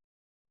policy.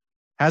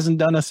 Hasn't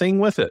done a thing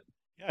with it.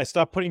 Yeah, I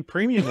stopped putting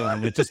premium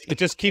on it. It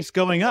just keeps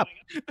going up.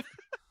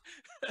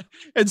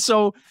 And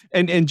so,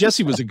 and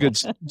Jesse was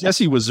kudos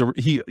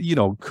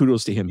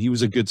to him. He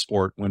was a good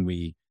sport when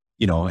we,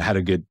 had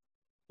a good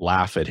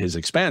laugh at his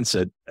expense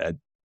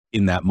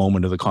in that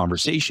moment of the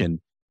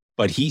conversation.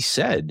 But he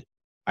said,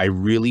 I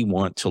really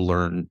want to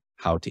learn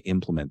how to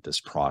implement this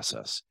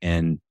process.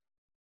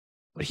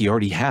 But he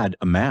already had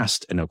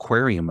amassed an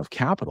aquarium of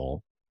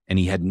capital, and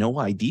he had no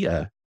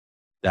idea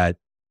that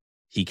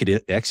he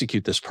could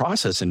execute this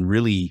process and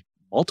really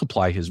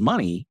multiply his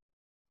money,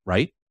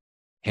 right?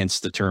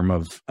 Hence the term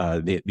of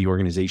the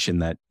organization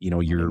that,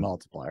 you're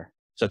multiplier,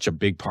 such a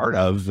big part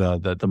of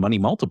the money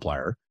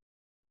multiplier.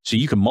 So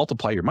you can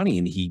multiply your money,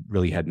 and he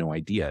really had no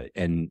idea.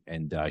 And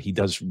he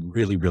does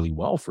really, really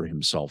well for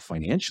himself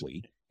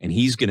financially. And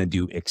he's going to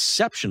do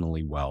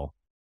exceptionally well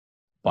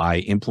by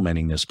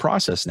implementing this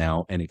process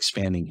now and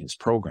expanding his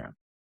program.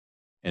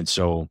 And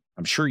so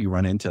I'm sure you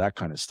run into that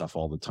kind of stuff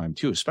all the time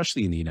too,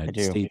 especially in the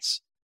United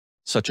States,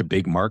 such a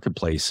big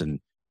marketplace. And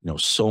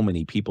so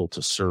many people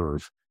to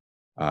serve.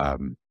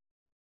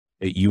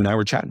 You and I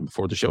were chatting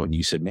before the show, and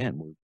you said,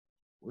 man,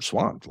 we're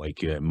swamped,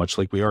 like much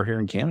like we are here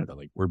in Canada.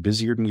 Like, we're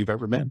busier than we've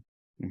ever been.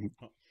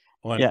 Mm-hmm.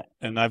 Well, Yeah.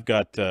 And I've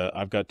got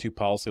 2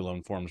 policy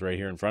loan forms right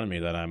here in front of me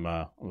that I'm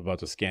about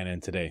to scan in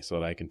today so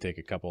that I can take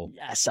a couple.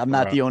 Yes, I'm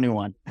not the only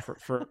one.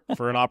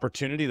 for an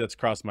opportunity that's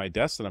crossed my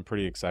desk that I'm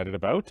pretty excited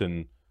about.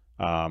 And,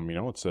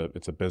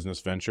 it's a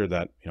business venture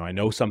that, I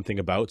know something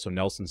about. So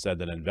Nelson said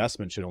that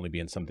investment should only be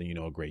in something you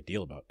know a great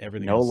deal about.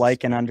 Everything Know, else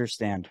like, and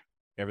understand.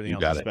 Everything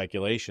else is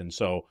speculation.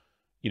 So,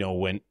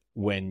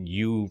 when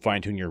you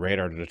fine tune your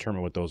radar to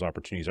determine what those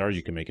opportunities are,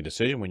 you can make a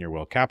decision when you're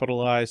well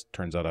capitalized.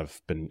 Turns out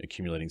I've been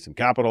accumulating some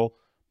capital.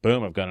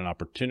 Boom, I've got an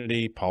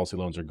opportunity. Policy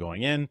loans are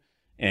going in,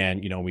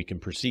 and we can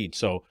proceed.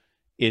 So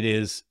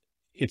it's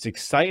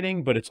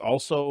exciting, but it's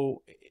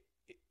also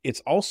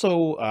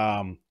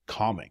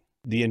calming.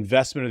 The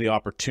investment of the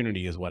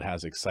opportunity is what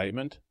has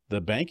excitement.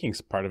 The banking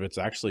part of it's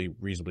actually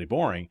reasonably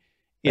boring.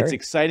 It's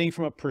exciting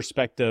from a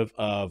perspective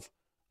of,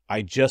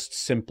 I just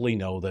simply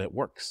know that it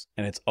works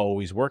and it's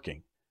always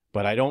working.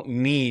 But I don't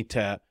need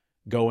to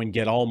go and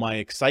get all my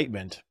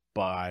excitement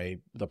by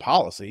the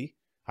policy.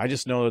 I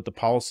just know that the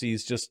policy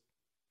is just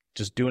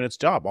doing its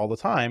job all the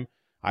time.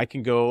 I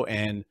can go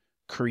and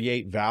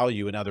create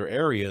value in other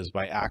areas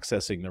by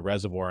accessing the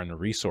reservoir and the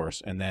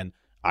resource. And then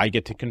I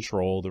get to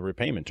control the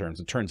repayment terms.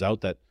 It turns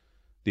out that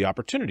the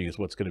opportunity is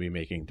what's going to be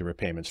making the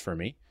repayments for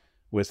me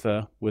with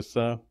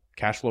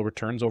cash flow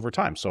returns over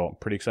time. So I'm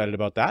pretty excited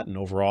about that. And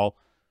overall,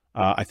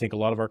 I think a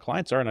lot of our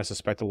clients are, and I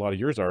suspect a lot of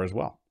yours are as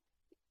well.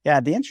 Yeah,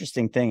 the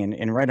interesting thing,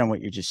 and right on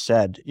what you just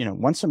said,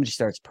 once somebody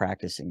starts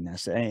practicing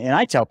this, and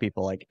I tell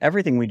people, like,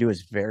 everything we do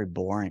is very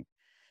boring,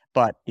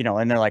 but,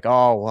 and they're like,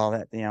 oh, well,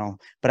 that,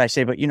 but I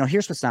say, but,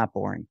 here's what's not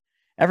boring.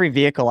 Every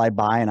vehicle I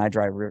buy, and I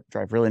drive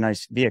really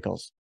nice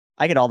vehicles,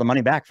 I get all the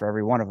money back for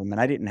every one of them.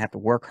 And I didn't have to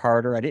work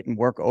harder. I didn't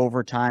work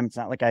overtime. It's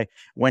not like I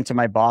went to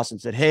my boss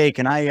and said, hey,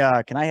 can I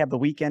have the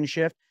weekend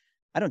shift?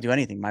 I don't do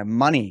anything. My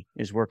money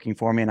is working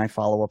for me and I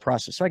follow a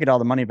process. So I get all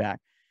the money back.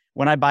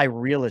 When I buy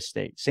real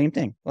estate, same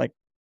thing. Like,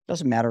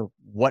 doesn't matter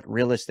what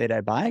real estate I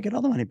buy, I get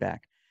all the money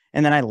back.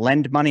 And then I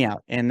lend money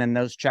out and then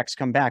those checks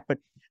come back. But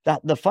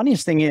the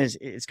funniest thing is,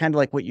 it's kind of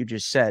like what you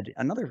just said.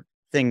 Another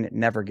thing that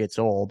never gets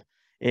old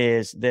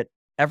is that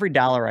every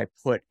dollar I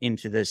put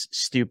into this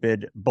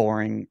stupid,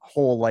 boring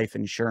whole life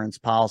insurance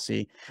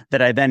policy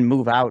that I then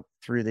move out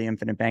through the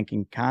infinite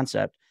banking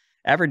concept,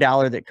 every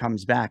dollar that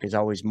comes back is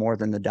always more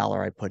than the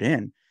dollar I put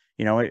in.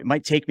 It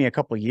might take me a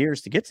couple of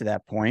years to get to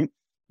that point,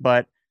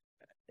 but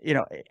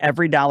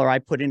every dollar I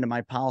put into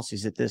my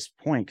policies at this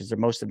point, because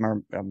most of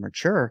them are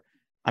mature,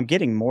 I'm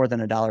getting more than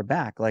a dollar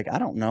back. Like, I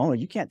don't know,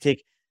 you can't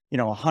take,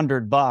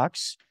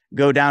 $100,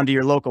 go down to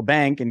your local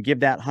bank and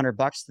give that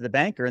 $100 to the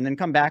banker and then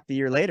come back the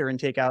year later and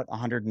take out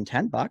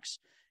 $110.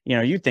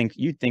 You'd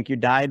think you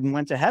died and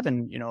went to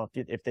heaven,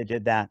 if they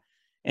did that.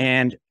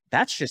 And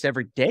that's just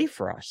every day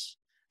for us.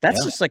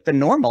 That's just like the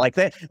normal,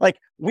 like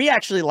we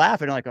actually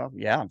laugh and like, oh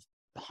yeah,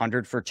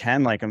 100 for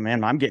 10. Like,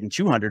 man, I'm getting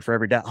 200 for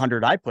every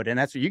 100 I put in.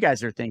 That's what you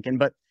guys are thinking,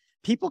 but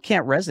people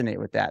can't resonate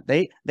with that.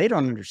 They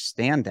don't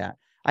understand that.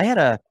 I had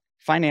a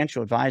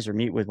financial advisor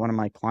meet with one of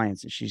my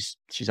clients, and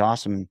she's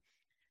awesome.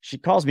 She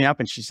calls me up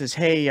and she says,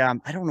 hey,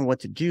 I don't know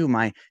what to do.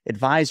 My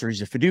advisor,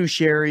 he's a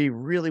fiduciary,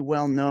 really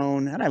well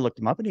known. And I looked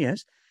him up and he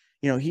is,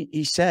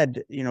 he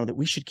said, that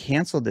we should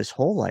cancel this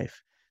whole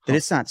life, that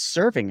it's not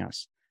serving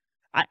us.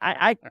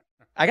 I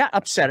got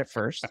upset at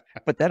first,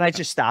 but then I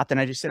just stopped and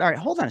I just said, all right,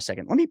 hold on a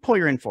second. Let me pull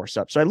your in-force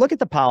up. So I look at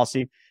the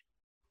policy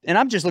and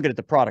I'm just looking at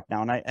the product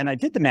now. And I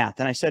did the math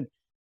and I said,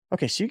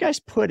 okay, so you guys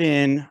put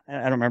in,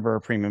 I don't remember our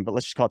premium, but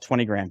let's just call it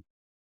 20 grand.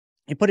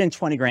 You put in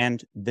 20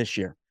 grand this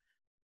year.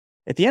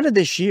 At the end of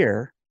this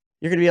year,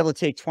 you're going to be able to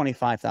take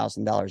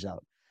 $25,000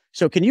 out.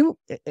 So can you,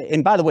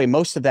 and by the way,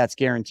 most of that's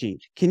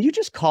guaranteed. Can you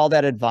just call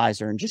that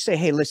advisor and just say,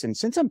 hey, listen,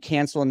 since I'm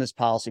canceling this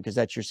policy, because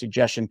that's your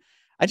suggestion,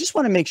 I just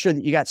want to make sure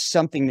that you got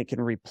something that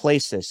can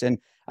replace this. And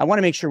I want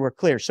to make sure we're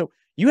clear. So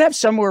you have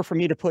somewhere for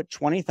me to put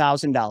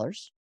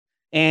 $20,000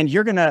 and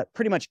you're going to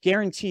pretty much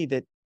guarantee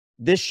that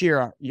this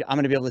year I'm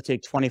going to be able to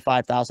take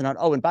 25,000 out.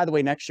 Oh, and by the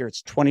way, next year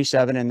it's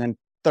 27 and then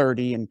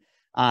 30 and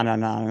on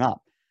and on and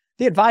up.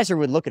 The advisor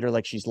would look at her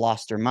like she's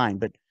lost her mind,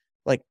 but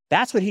like,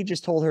 that's what he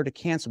just told her to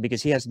cancel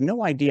because he has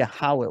no idea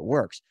how it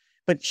works.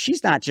 But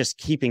she's not just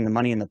keeping the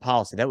money in the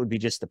policy. That would be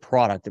just the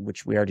product,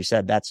 which we already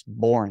said that's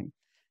boring.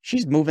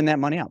 She's moving that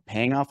money out,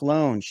 paying off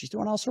loans. She's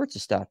doing all sorts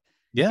of stuff.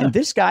 Yeah. And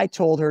this guy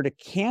told her to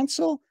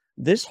cancel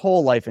this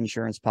whole life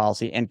insurance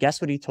policy. And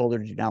guess what he told her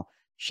to do? Now,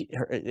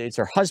 it's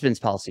her husband's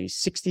policy,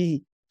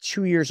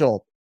 62 years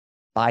old,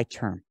 by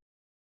term.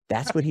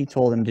 That's what he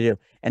told him to do.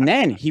 And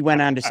then he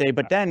went on to say,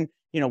 but then,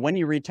 when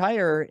you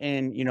retire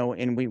and,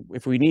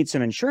 if we need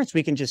some insurance,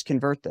 we can just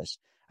convert this.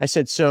 I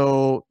said,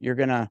 so you're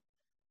going to,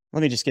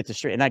 let me just get this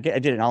straight. And I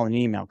did it all in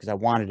email because I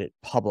wanted it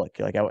public,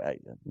 like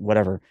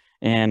whatever.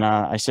 And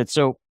I said,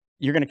 so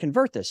you're going to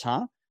convert this,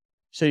 huh?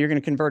 So you're going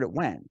to convert it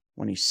when?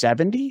 When he's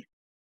 70?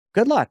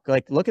 Good luck.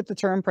 Like, look at the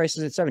term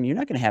prices at 70. You're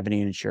not going to have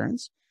any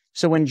insurance.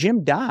 So when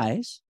Jim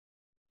dies,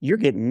 you're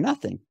getting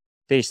nothing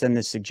based on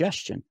this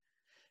suggestion.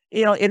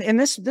 And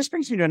this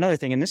brings me to another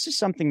thing, and this is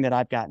something that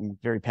I've gotten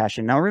very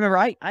passionate. Now, remember,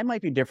 I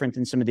might be different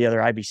than some of the other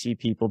IBC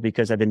people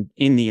because I've been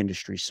in the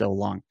industry so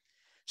long.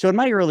 So in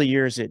my early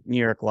years at New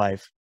York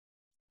Life,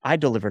 I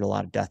delivered a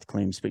lot of death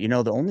claims, but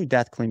the only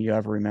death claim you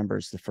ever remember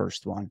is the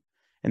first one.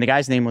 And the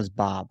guy's name was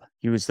Bob.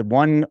 He was the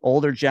one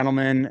older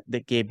gentleman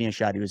that gave me a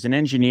shot. He was an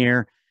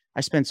engineer.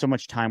 I spent so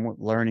much time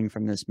learning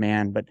from this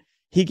man, but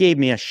he gave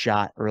me a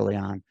shot early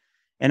on.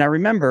 And I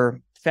remember,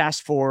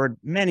 fast forward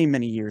many,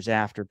 many years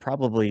after,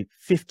 probably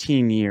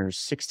 15 years,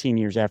 16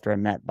 years after I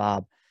met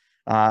Bob,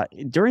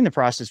 during the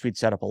process, we'd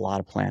set up a lot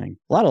of planning,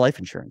 a lot of life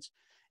insurance.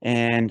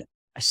 And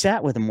I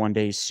sat with him one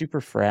day,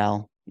 super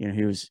frail.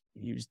 He was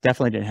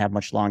definitely didn't have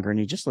much longer. And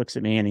he just looks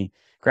at me and he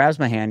grabs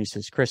my hand. He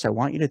says, Chris, I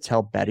want you to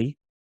tell Betty,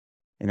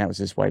 and that was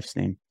his wife's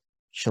name,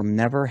 she'll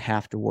never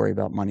have to worry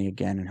about money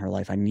again in her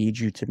life. I need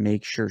you to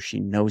make sure she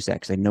knows that,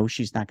 because I know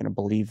she's not going to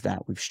believe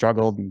that. We've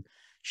struggled and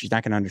she's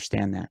not going to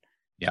understand that.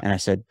 Yeah. And I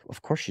said,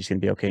 of course she's going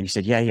to be okay. And he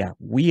said, yeah,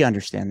 we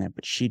understand that,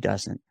 but she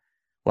doesn't.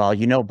 Well,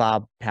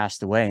 Bob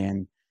passed away,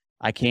 and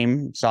I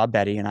came, saw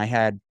Betty, and I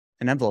had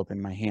an envelope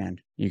in my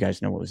hand. You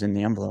guys know what was in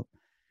the envelope.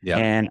 Yeah.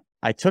 And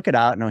I took it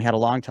out and I had a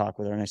long talk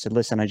with her. And I said,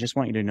 listen, I just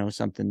want you to know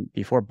something.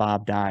 Before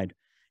Bob died,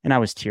 and I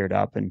was teared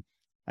up, and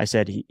I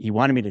said, he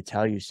wanted me to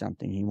tell you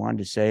something. He wanted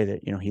to say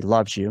that, he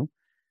loves you,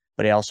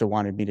 but he also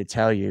wanted me to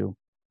tell you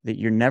that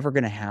you're never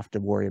going to have to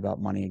worry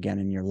about money again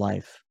in your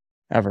life,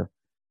 ever.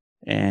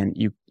 And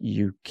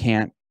you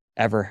can't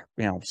ever,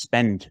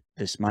 spend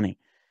this money.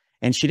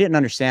 And she didn't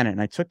understand it.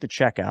 And I took the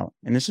check out,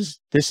 and this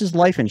is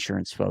life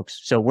insurance, folks.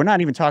 So we're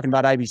not even talking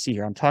about IBC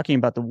here. I'm talking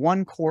about the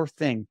one core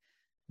thing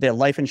that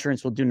life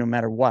insurance will do no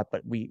matter what.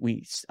 But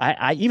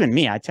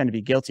I tend to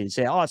be guilty and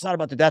say, oh, it's not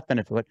about the death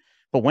benefit.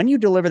 But when you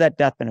deliver that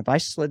death benefit, I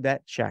slid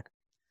that check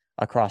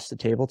across the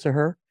table to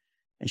her,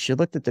 and she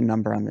looked at the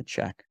number on the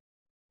check,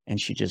 and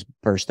she just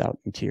burst out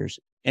in tears.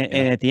 And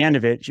at the end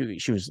of it,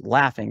 she was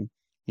laughing.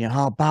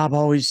 Bob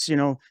always,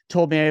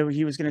 told me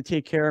he was going to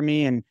take care of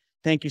me, and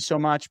thank you so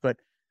much. But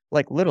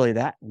literally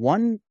that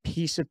one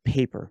piece of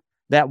paper,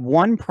 that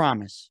one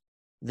promise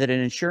that an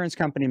insurance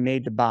company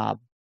made to Bob,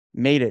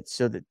 made it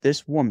so that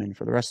this woman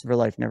for the rest of her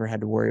life never had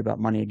to worry about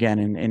money again.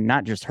 And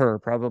not just her,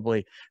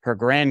 probably her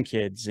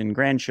grandkids and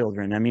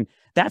grandchildren. I mean,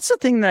 that's the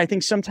thing that I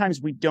think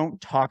sometimes we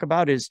don't talk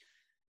about is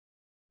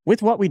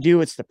with what we do,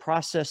 it's the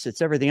process,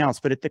 it's everything else.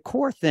 But at the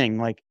core thing,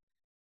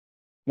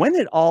 when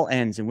it all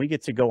ends and we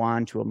get to go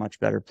on to a much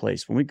better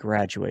place, when we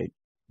graduate,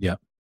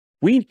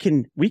 we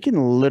can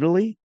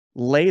literally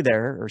lay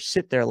there or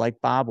sit there like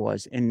Bob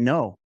was and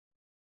know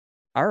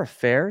our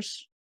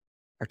affairs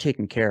are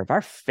taken care of.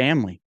 Our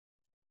family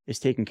is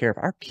taken care of.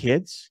 Our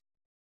kids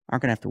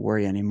aren't going to have to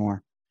worry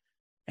anymore.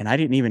 And I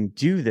didn't even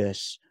do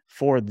this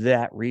for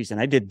that reason.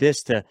 I did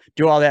this to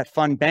do all that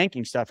fun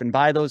banking stuff and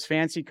buy those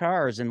fancy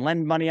cars and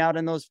lend money out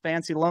in those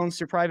fancy loans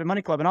through Private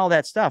Money Club and all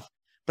that stuff.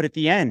 But at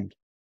the end,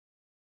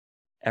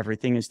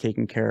 everything is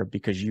taken care of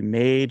because you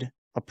made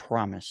a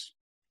promise,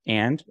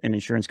 and an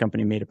insurance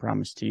company made a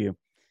promise to you.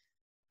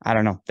 I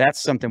don't know.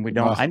 That's something we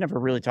don't. I never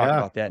really talk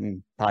about that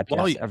in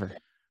podcasts ever.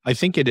 I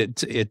think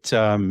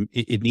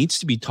it needs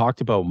to be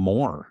talked about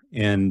more.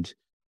 And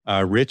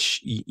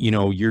Rich,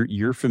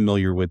 you're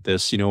familiar with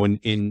this.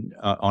 On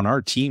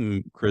our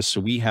team, Chris, so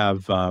we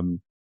have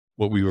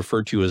what we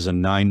refer to as a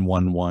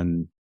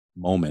 911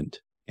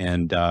 moment.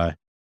 And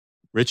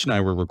Rich and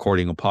I were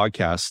recording a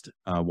podcast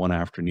one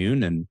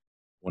afternoon, and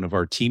one of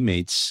our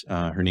teammates,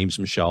 her name's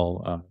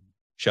Michelle.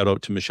 Shout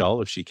out to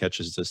Michelle if she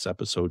catches this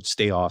episode.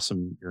 Stay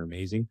awesome. You're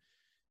amazing.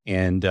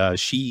 And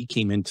she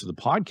came into the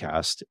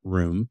podcast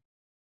room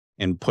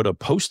and put a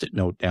Post-it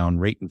note down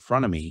right in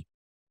front of me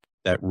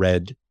that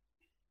read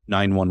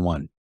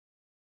 911.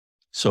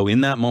 So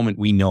in that moment,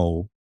 we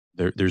know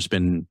there's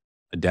been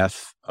a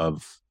death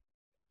of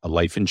a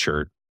life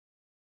insured.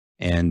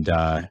 And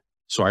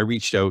so I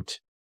reached out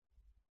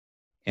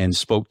and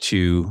spoke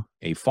to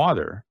a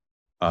father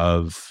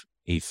of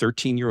a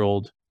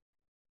 13-year-old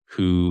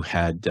who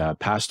had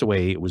passed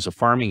away. It was a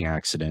farming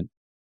accident.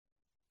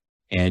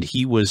 And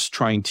he was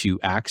trying to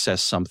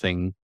access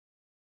something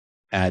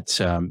at,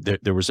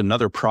 there was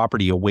another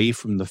property away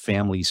from the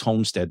family's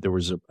homestead. There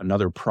was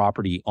another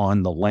property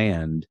on the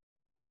land,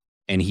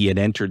 and he had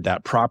entered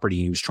that property.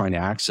 He was trying to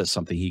access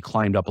something. He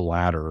climbed up a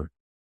ladder.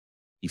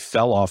 He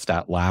fell off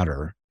that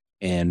ladder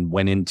and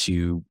went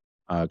into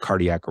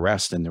cardiac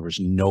arrest, and there was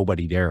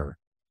nobody there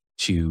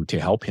to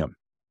help him.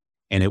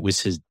 And it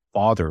was his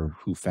father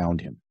who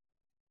found him.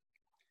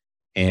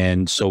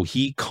 And so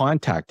he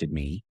contacted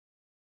me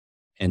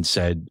and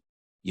said,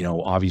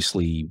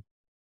 obviously,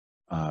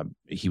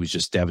 he was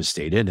just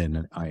devastated,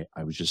 and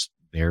I was just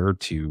there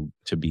to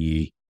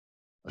be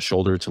a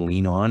shoulder to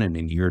lean on and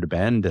an ear to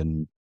bend.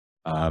 And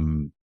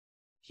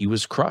he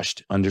was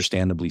crushed,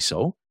 understandably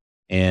so.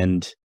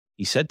 And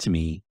he said to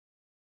me,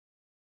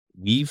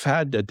 we've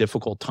had a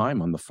difficult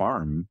time on the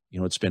farm.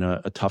 It's been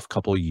a tough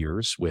couple of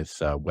years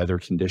with weather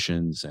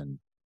conditions and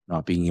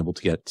not being able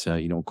to get,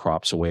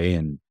 crops away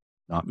and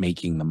not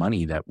making the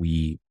money that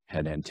we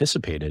had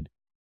anticipated.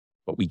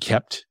 but we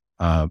kept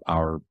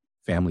our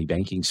family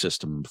banking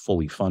system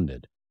fully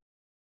funded.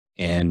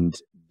 And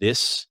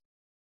this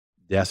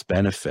death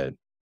benefit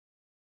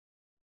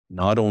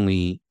not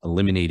only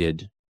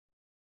eliminated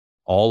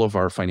all of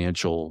our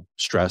financial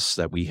stress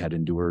that we had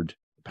endured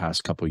the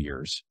past couple of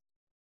years,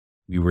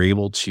 we were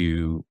able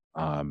to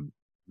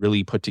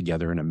really put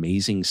together an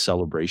amazing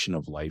celebration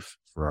of life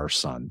for our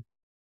son.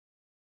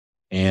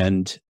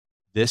 And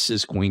this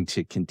is going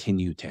to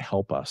continue to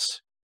help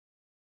us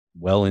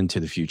well into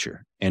the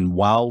future. And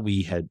while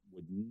we would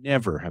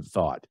never have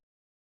thought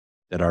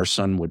that our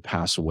son would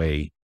pass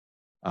away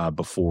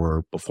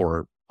before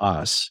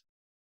us,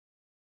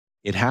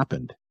 it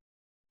happened.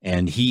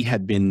 And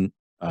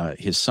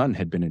his son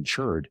had been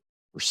insured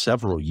for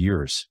several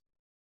years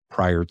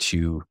prior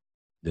to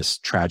this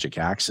tragic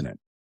accident.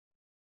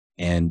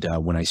 And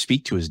when I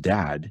speak to his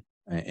dad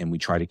and we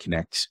try to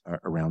connect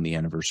around the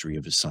anniversary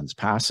of his son's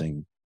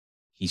passing,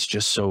 he's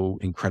just so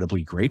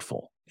incredibly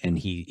grateful. And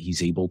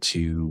he's able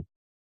to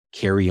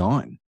carry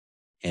on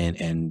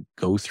and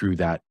go through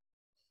that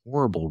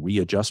horrible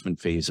readjustment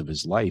phase of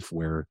his life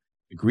where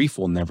the grief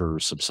will never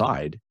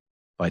subside,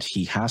 but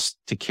he has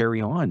to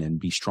carry on and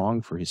be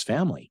strong for his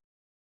family.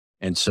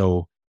 And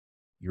so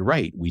you're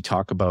right. We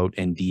talk about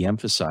and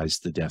de-emphasize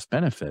the death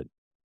benefit,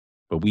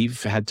 but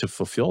we've had to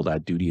fulfill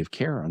that duty of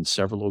care on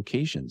several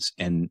occasions.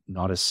 And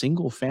not a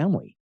single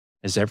family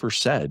has ever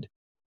said,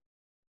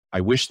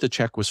 I wish the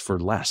check was for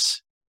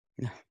less.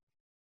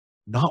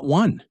 Not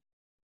one.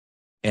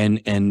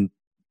 And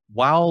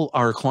while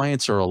our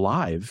clients are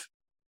alive,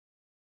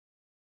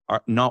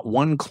 not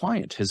one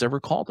client has ever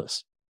called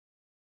us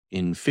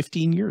in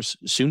 15 years,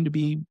 soon to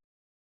be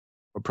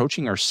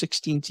approaching our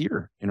 16th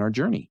year in our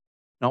journey.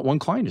 Not one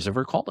client has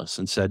ever called us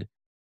and said,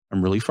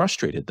 I'm really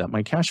frustrated that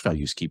my cash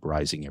values keep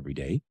rising every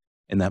day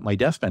and that my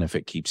death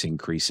benefit keeps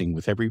increasing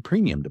with every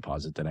premium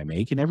deposit that I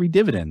make and every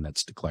dividend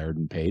that's declared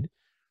and paid.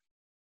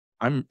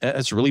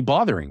 It's really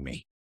bothering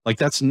me. Like,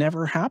 that's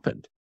never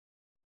happened.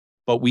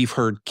 But we've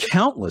heard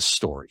countless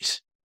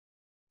stories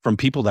from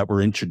people that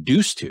we're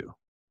introduced to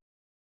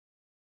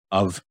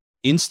of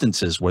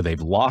instances where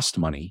they've lost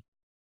money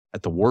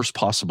at the worst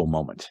possible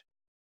moment.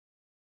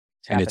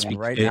 It's happening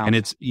right now. And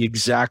it's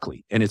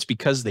exactly. And it's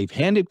because they've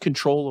handed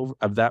control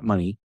of that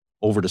money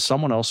over to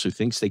someone else who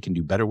thinks they can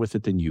do better with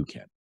it than you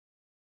can.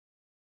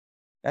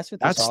 That's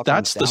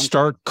the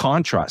stark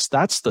contrast.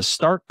 That's the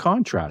stark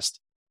contrast,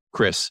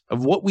 Chris,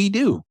 of what we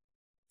do.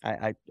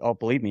 Oh,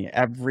 believe me,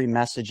 every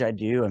message I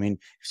do. I mean,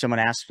 if someone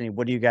asks me,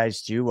 what do you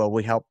guys do? Well,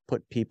 we help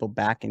put people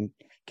back in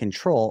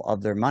control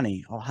of their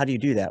money. Oh, how do you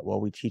do that?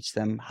 Well, we teach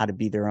them how to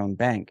be their own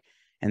bank.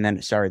 And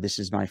then, sorry, this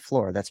is my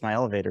floor. That's my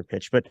elevator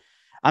pitch. But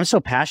I'm so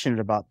passionate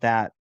about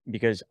that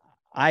because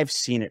I've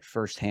seen it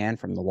firsthand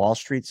from the Wall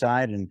Street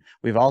side, and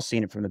we've all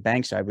seen it from the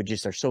bank side. We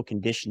just are so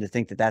conditioned to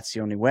think that that's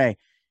the only way.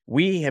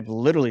 We have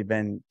literally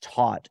been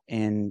taught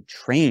and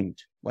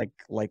trained, like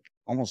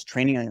almost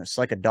training us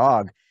like a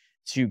dog,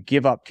 to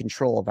give up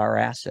control of our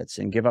assets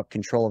and give up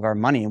control of our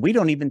money. And we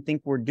don't even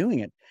think we're doing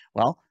it.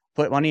 Well,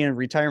 put money in a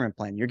retirement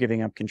plan. You're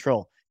giving up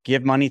control.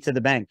 Give money to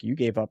the bank. You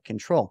gave up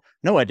control.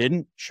 No, I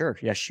didn't. Sure.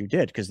 Yes, you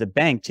did. Because the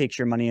bank takes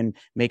your money and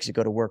makes it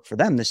go to work for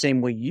them the same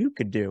way you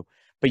could do.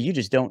 But you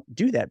just don't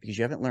do that because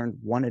you haven't learned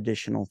one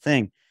additional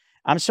thing.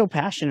 I'm so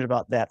passionate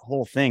about that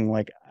whole thing.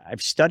 Like,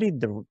 I've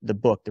studied the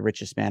book, The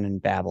Richest Man in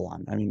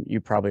Babylon. I mean, you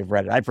probably have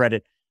read it. I've read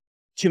it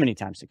too many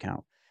times to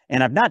count.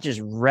 And I've not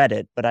just read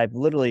it, but I've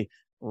literally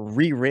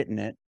rewritten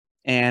it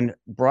and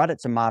brought it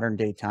to modern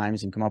day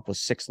times and come up with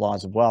 6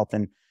 laws of wealth.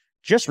 And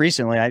just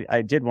recently,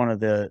 I did one of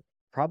the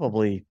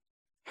probably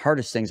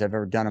hardest things I've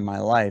ever done in my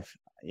life,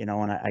 and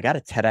I got a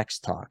TEDx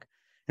talk.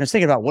 And I was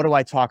thinking about, what do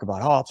I talk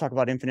about? Oh, I'll talk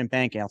about infinite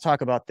banking. I'll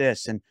talk about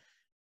this. And,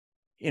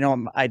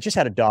 I just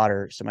had a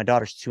daughter. So my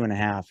daughter's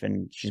 2.5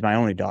 and she's my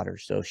only daughter.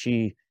 So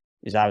she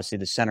is obviously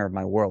the center of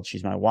my world.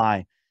 She's my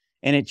why.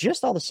 And it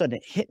just all of a sudden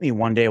it hit me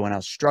one day when I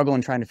was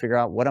struggling, trying to figure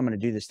out what I'm going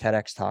to do this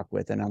TEDx talk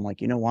with. And I'm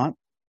like, you know what?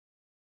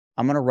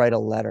 I'm going to write a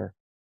letter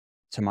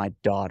to my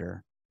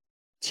daughter,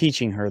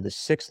 teaching her the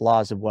 6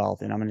 laws of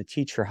wealth. And I'm going to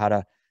teach her how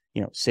to,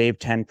 save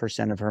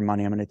 10% of her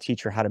money. I'm going to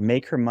teach her how to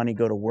make her money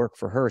go to work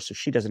for her so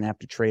she doesn't have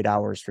to trade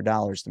hours for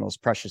dollars, the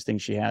most precious thing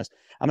she has.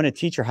 I'm going to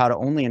teach her how to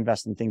only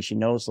invest in things she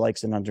knows,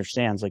 likes, and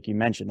understands. Like you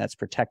mentioned, that's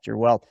protect your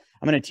wealth.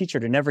 I'm going to teach her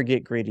to never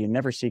get greedy and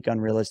never seek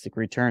unrealistic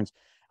returns.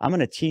 I'm going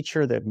to teach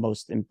her the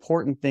most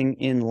important thing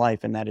in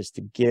life, and that is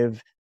to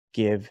give,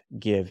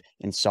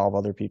 and solve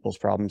other people's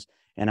problems.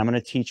 And I'm going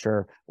to teach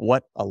her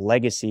what a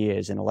legacy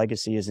is. And a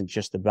legacy isn't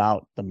just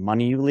about the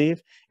money you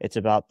leave. It's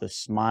about the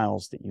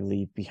smiles that you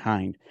leave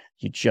behind.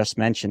 You just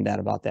mentioned that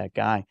about that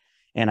guy.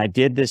 And I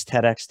did this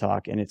TEDx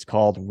talk, and it's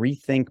called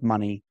Rethink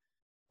Money,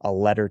 a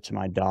letter to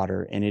my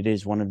daughter. And it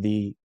is one of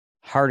the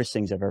hardest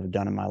things I've ever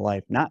done in my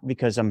life. Not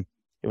because it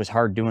was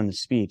hard doing the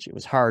speech. It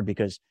was hard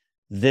because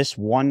this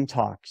one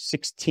talk,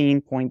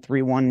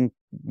 16.31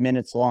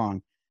 minutes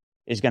long,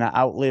 is going to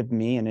outlive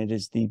me. And it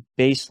is the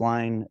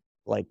baseline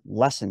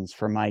lessons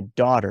for my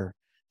daughter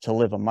to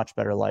live a much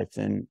better life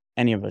than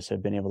any of us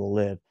have been able to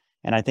live.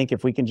 And I think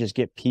if we can just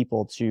get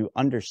people to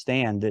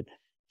understand that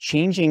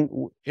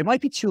changing, it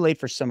might be too late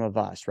for some of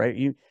us, right?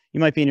 You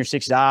might be in your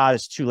 60s.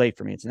 It's too late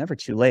for me. It's never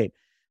too late.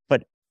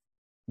 But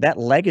that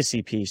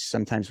legacy piece,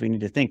 sometimes we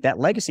need to think that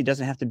legacy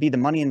doesn't have to be the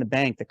money in the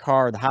bank, the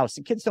car, the house.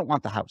 The kids don't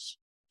want the house.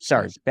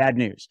 Sorry, it's bad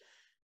news.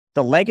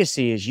 The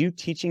legacy is you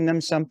teaching them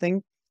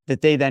something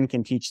that they then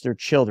can teach their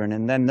children,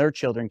 and then their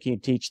children can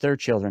teach their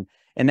children.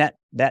 And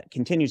that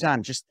continues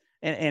on. Just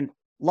and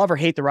love or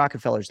hate the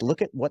Rockefellers.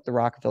 Look at what the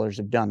Rockefellers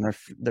have done.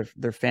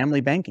 They're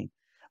family banking.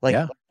 Like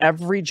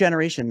every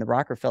generation, the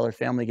Rockefeller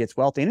family gets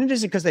wealthy. And it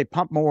isn't because they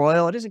pump more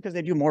oil. It isn't because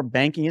they do more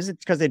banking. It isn't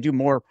because they do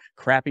more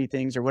crappy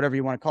things or whatever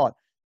you want to call it.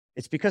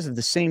 It's because of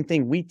the same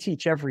thing we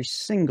teach every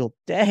single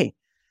day.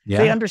 Yeah.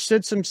 They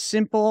understood some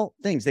simple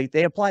things.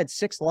 They applied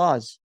 6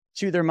 laws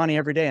to their money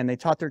every day, and they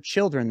taught their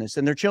children this,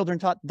 and their children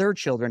taught their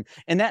children.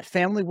 And that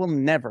family will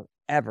never,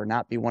 ever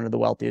not be one of the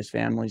wealthiest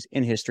families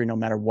in history, no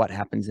matter what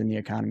happens in the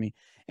economy.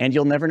 And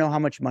you'll never know how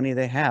much money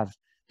they have,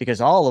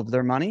 because all of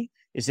their money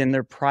is in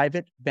their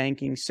private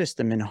banking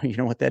system. And you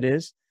know what that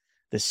is?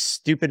 This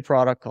stupid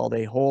product called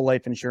a whole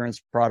life insurance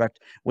product,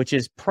 which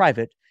is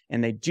private,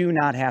 and they do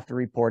not have to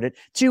report it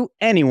to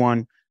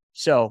anyone.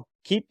 So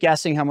keep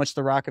guessing how much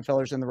the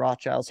Rockefellers and the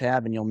Rothschilds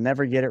have, and you'll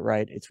never get it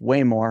right. It's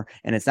way more.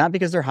 And it's not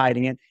because they're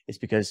hiding it. It's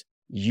because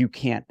you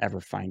can't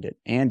ever find it.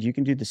 And you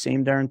can do the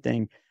same darn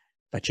thing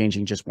by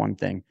changing just one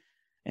thing.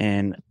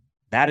 And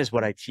that is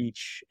what I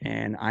teach.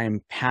 And I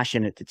am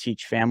passionate to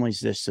teach families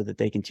this so that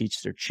they can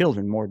teach their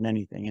children more than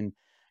anything. And,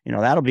 you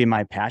know, that'll be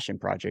my passion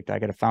project. I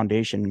got a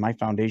foundation. My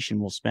foundation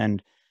will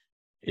spend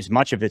as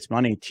much of its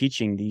money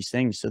teaching these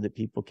things so that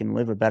people can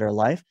live a better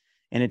life.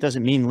 And it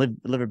doesn't mean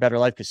live a better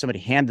life because somebody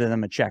handed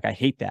them a check. I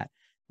hate that.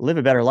 Live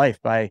a better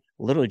life by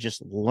literally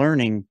just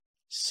learning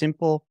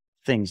simple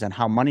things on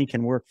how money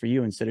can work for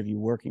you instead of you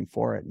working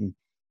for it. And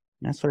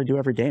that's what I do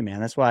every day,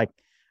 man. That's why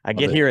I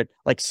get here at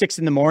like 6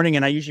 in the morning,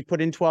 and I usually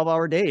put in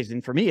 12-hour days.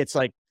 And for me, it's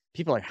like,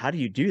 people are like, how do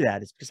you do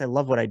that? It's because I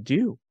love what I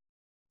do.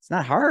 It's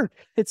not hard.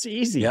 It's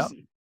easy. Yeah.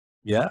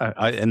 Yeah.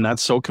 And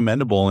that's so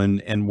commendable.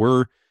 And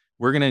we're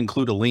going to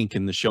include a link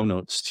in the show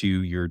notes to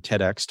your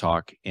TEDx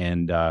talk,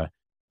 and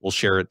we'll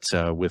share it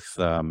with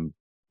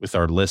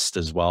our list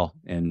as well.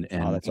 And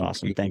that's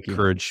awesome. Thank you.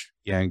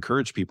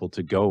 Encourage people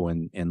to go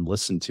and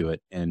listen to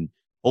it, and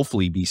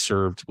hopefully be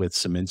served with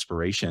some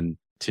inspiration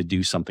to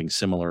do something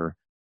similar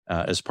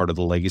as part of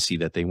the legacy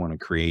that they want to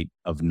create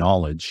of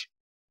knowledge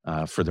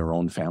for their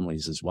own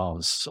families as well.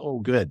 It's so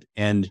good.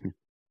 And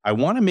I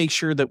want to make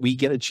sure that we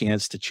get a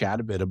chance to chat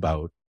a bit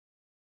about,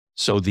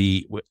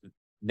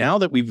 now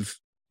that we've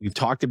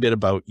talked a bit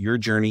about your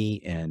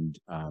journey and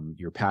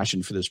your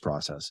passion for this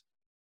process.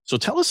 So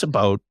tell us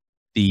about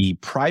the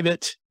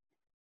private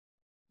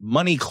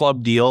money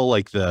club deal,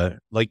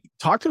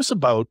 talk to us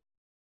about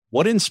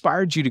what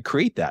inspired you to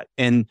create that.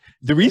 And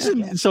the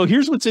reason, so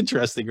here's what's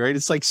interesting, right?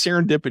 It's like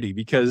serendipity,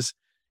 because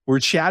we're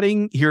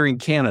chatting here in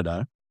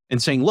Canada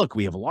and saying, look,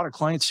 we have a lot of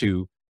clients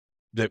who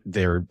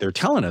they're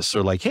telling us,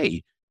 they're like,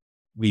 hey,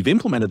 we've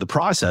implemented the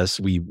process.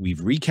 We've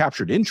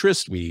recaptured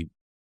interest. We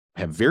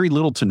have very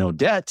little to no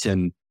debt,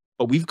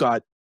 but we've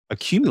got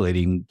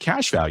accumulating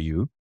cash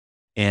value,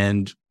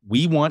 and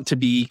we want to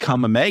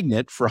become a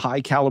magnet for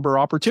high caliber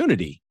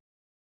opportunity.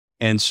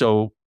 And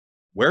so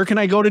where can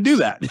I go to do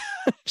that?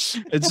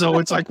 And so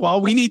it's like, well,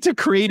 we need to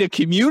create a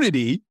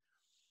community,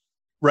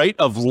 right,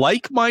 of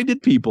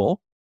like-minded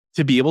people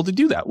to be able to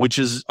do that, which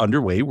is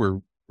underway. We're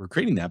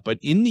creating that. But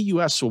in the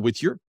US, so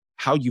with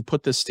how you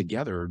put this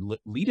together,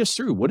 lead us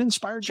through what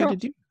inspired you to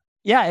do.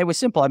 Yeah, it was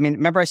simple. I mean,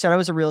 remember I said I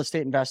was a real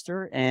estate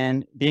investor,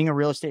 and being a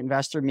real estate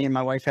investor, me and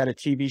my wife had a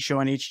TV show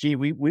on HG.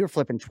 We were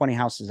flipping 20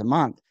 houses a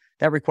month.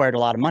 That required a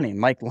lot of money.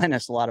 Mike lent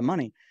us a lot of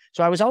money.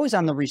 So I was always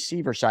on the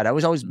receiver side. I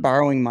was always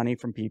borrowing money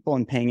from people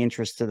and paying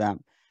interest to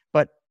them.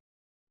 But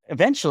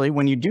eventually,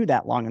 when you do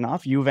that long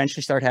enough, you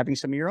eventually start having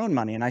some of your own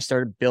money. And I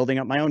started building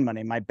up my own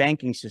money. My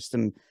banking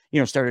system,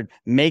 started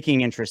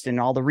making interest in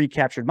all the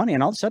recaptured money.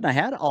 And all of a sudden I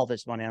had all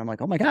this money. And I'm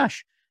like, oh my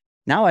gosh,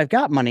 now I've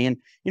got money. And,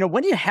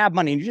 when you have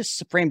money, and you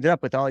just framed it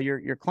up with all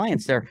your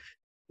clients there,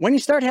 when you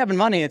start having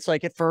money, it's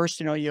like at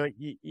first,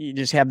 you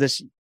just have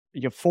this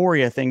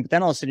euphoria thing. But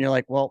then all of a sudden you're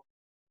like, well,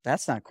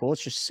 that's not cool.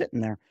 It's just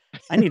sitting there.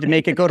 I need to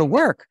make it go to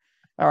work.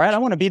 All right. I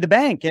want to be the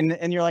bank.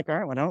 And you're like, all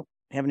right, well, I don't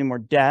have any more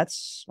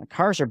debts. My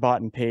cars are bought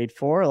and paid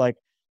for. Like,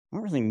 I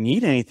don't really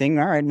need anything.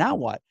 All right. Now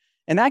what?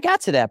 And I got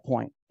to that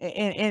point.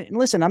 And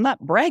listen, I'm not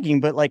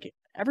bragging, but like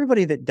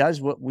everybody that does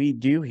what we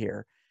do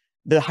here,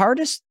 the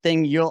hardest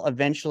thing you'll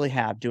eventually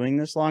have doing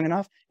this long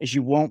enough is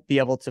you won't be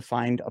able to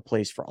find a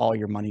place for all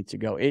your money to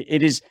go.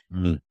 It is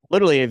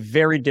literally a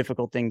very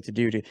difficult thing to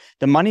do.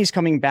 The money's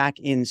coming back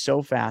in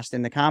so fast,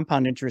 and the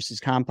compound interest is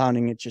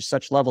compounding at just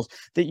such levels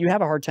that you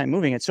have a hard time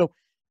moving it. So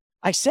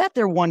I sat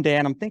there one day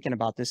and I'm thinking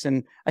about this,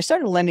 and I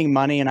started lending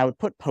money, and I would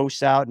put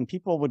posts out and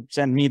people would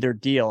send me their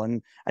deal.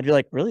 And I'd be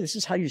like, really, this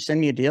is how you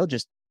send me a deal?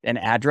 Just an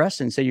address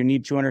and say you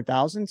need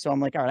 200,000. So I'm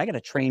like, all right, I got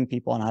to train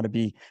people on how to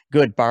be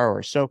good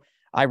borrowers. So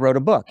I wrote a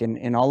book,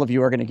 and all of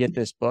you are going to get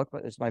this book,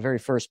 but it's my very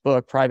first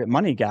book, Private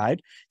Money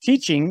Guide,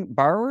 teaching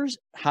borrowers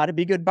how to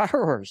be good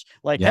borrowers.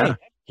 Like, hey,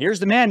 here's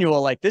the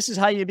manual. Like, this is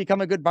how you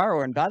become a good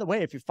borrower. And by the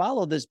way, if you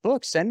follow this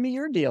book, send me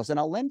your deals and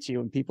I'll lend to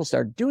you. And people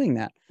start doing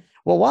that.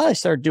 Well, while I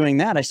started doing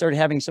that, I started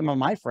having some of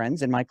my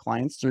friends and my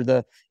clients through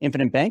the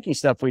infinite banking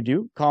stuff we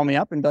do call me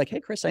up and be like, hey,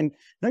 Chris, I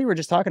know you were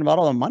just talking about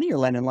all the money you're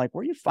lending. Like,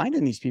 where are you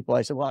finding these people?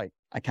 I said, well,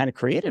 I kind of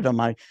created them.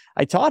 I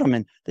taught them.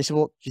 And they said,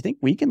 well, do you think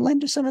we can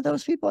lend to some of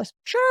those people? I said,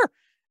 sure.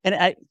 And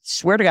I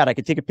swear to God, I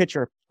could take a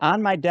picture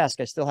on my desk.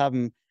 I still have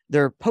them.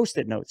 They're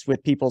Post-it notes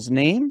with people's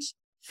names,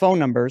 phone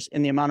numbers,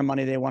 and the amount of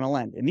money they want to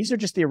lend. And these are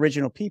just the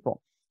original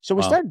people. So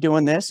we started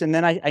doing this. And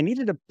then I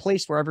needed a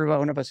place where every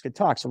one of us could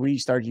talk. So we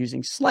started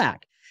using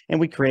Slack. And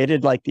we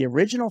created like the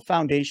original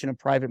foundation of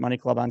Private Money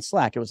Club on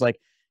Slack. It was like,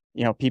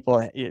 you know,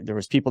 there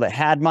was people that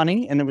had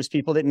money and there was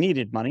people that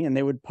needed money and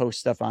they would post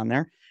stuff on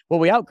there. Well,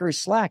 we outgrew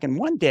Slack. And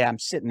one day I'm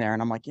sitting there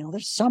and I'm like, you know,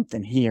 there's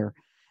something here.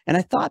 And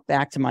I thought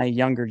back to my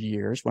younger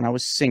years when I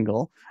was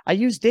single. I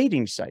used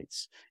dating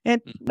sites,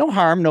 and no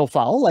harm, no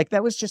foul. Like,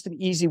 that was just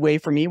an easy way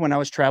for me when I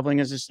was traveling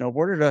as a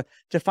snowboarder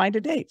to find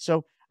a date.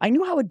 So I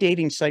knew how a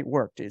dating site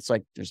worked. It's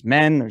like there's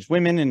men, there's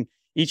women, and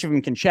each of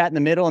them can chat in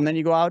the middle, and then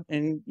you go out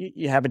and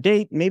you have a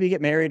date, maybe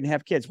get married and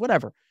have kids,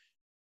 whatever.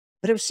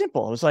 But it was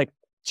simple. It was like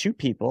two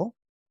people,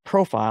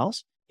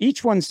 profiles,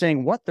 each one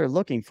saying what they're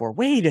looking for.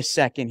 Wait a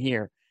second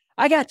here.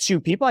 I got two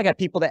people. I got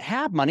people that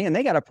have money and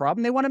they got a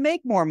problem. They want to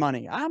make more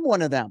money. I'm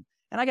one of them.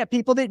 And I got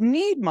people that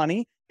need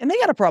money and they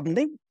got a problem.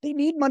 They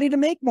need money to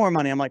make more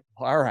money. I'm like,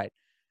 all right,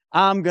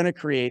 I'm going to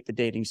create the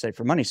dating site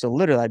for money. So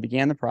literally I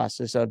began the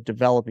process of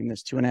developing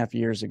this 2.5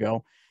 years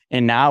ago.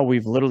 And now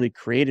we've literally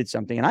created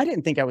something. And I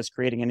didn't think I was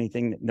creating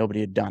anything that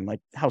nobody had done.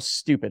 Like, how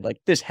stupid, like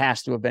this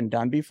has to have been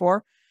done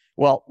before.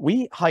 Well,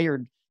 we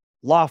hired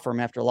law firm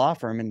after law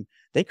firm and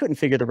they couldn't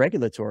figure the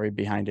regulatory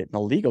behind it and the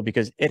legal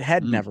because it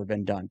had never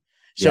been done.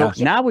 So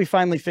now we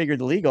finally figured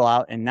the legal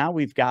out and now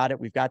we've got it.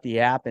 We've got the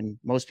app, and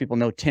most people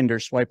know Tinder,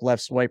 swipe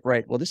left, swipe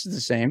right. Well, this is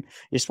the same.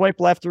 You swipe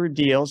left through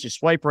deals, you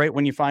swipe right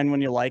when you find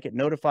one you like, it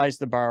notifies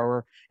the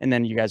borrower, and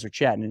then you guys are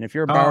chatting. And if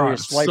you're a borrower, you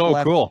swipe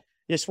left. Cool.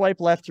 You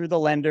swipe left through the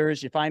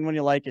lenders, you find one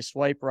you like, you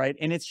swipe right,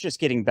 and it's just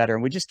getting better.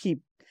 And we just keep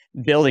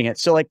building it.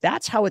 So like,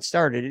 that's how it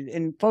started.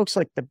 And folks,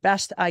 like, the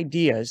best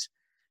ideas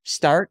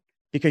start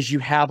because you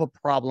have a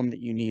problem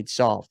that you need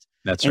solved.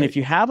 That's and right. if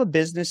you have a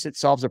business that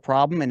solves a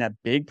problem, and a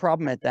big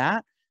problem at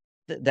that,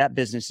 that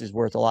business is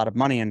worth a lot of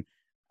money.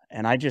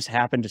 And I just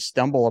happened to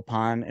stumble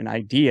upon an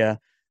idea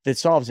that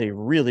solves a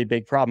really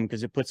big problem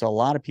because it puts a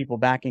lot of people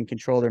back in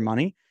control of their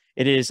money.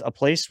 It is a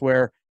place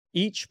where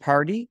each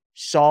party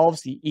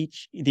solves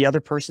the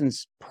other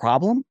person's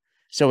problem.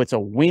 So it's a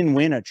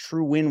win-win, a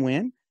true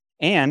win-win.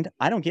 And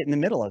I don't get in the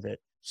middle of it.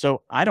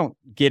 So I don't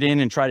get in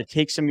and try to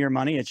take some of your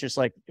money. It's just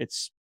like,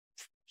 it's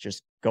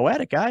just go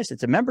at it, guys.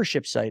 It's a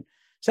membership site.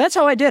 So that's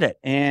how I did it.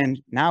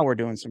 And now we're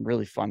doing some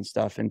really fun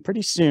stuff. And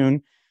pretty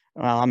soon,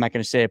 well, I'm not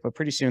going to say it, but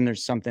pretty soon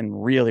there's something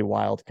really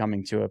wild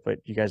coming to it, but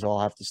you guys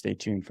all have to stay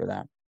tuned for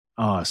that.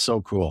 Oh,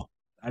 so cool.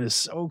 That is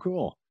so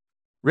cool.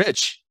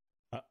 Rich.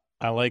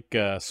 I like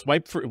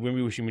swipe for, we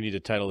need to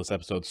title this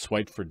episode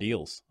Swipe for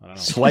Deals. I don't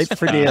know. Swipe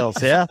for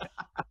deals. Yeah.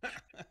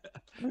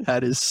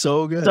 That is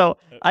so good. So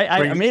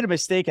I made a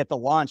mistake at the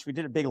launch. We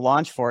did a big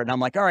launch for it. And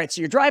I'm like, all right,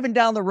 so you're driving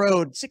down the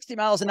road 60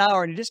 miles an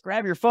hour and you just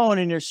grab your phone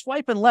and you're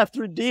swiping left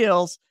through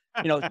deals.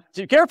 You know,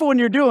 so careful when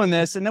you're doing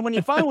this. And then when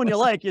you find one you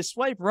like, you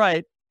swipe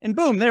right and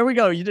boom, there we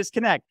go. You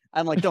disconnect.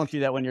 I'm like, don't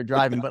do that when you're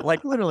driving. But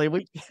like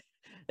literally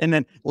and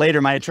then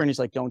later my attorney's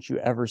like, don't you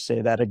ever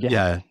say that again.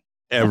 Yeah.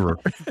 Ever.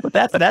 But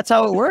that's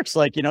how it works.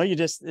 Like, you know,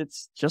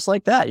 it's just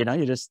like that, you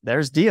know,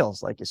 there's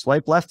deals, like you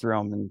swipe left through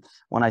them. And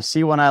when I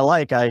see one I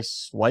like, I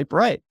swipe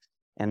right.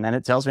 And then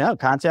it tells me, oh,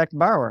 contact the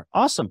borrower.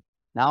 Awesome.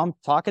 Now I'm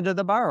talking to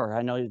the borrower.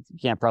 I know you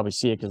can't probably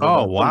see it because,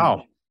 oh,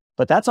 wow.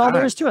 But that's all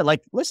there is to it.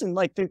 Like, listen,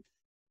 like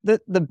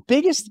the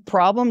biggest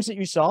problems that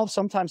you solve,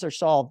 sometimes they're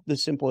solved the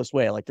simplest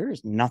way. Like, there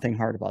is nothing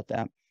hard about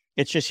that.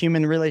 It's just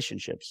human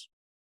relationships.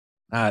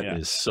 That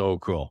is so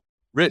cool.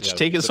 Rich,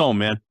 take us home,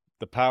 man.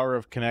 The power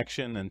of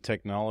connection and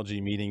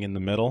technology meeting in the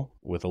middle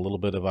with a little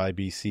bit of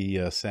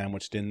IBC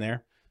sandwiched in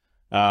there.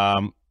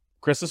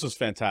 Chris, this was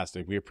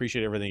fantastic. We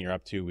appreciate everything you're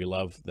up to. We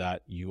love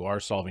that you are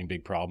solving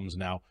big problems.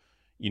 Now,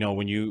 you know,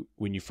 when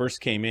you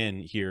first came in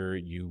here,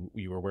 you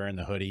were wearing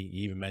the hoodie.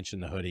 You even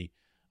mentioned the hoodie.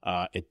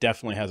 It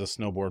definitely has a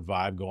snowboard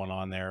vibe going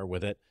on there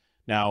with it.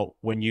 Now,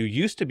 when you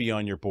used to be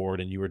on your board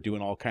and you were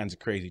doing all kinds of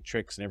crazy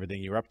tricks and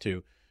everything you're up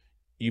to,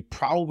 you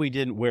probably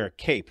didn't wear a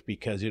cape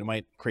because it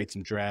might create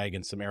some drag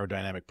and some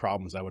aerodynamic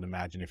problems, I would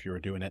imagine, if you were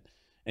doing it.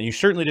 And you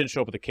certainly didn't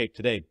show up with a cape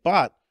today.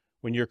 But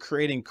when you're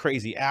creating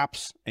crazy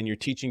apps and you're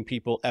teaching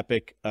people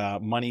epic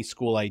money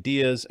school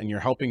ideas and you're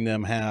helping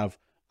them have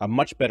a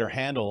much better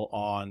handle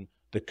on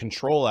the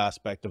control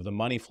aspect of the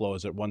money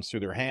flows that runs through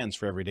their hands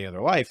for every day of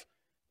their life,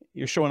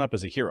 you're showing up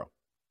as a hero.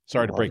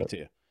 Sorry to break it to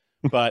you.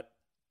 But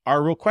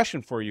our real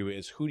question for you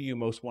is, who do you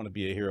most want to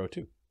be a hero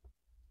to?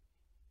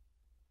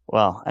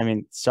 Well, I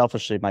mean,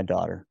 selfishly, my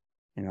daughter,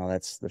 you know,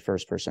 that's the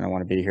first person I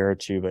want to be a hero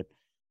to, but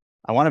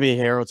I want to be a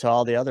hero to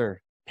all the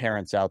other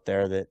parents out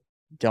there that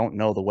don't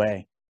know the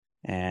way.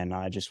 And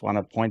I just want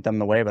to point them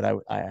the way, but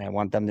I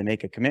want them to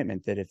make a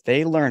commitment that if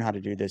they learn how to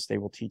do this, they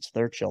will teach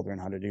their children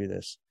how to do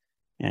this.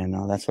 And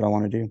that's what I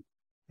want to do.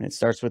 And it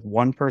starts with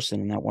one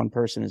person, and that one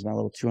person is my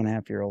little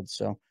 2.5-year-old.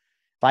 So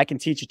if I can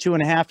teach a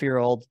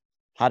 2.5-year-old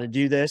how to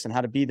do this and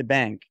how to be the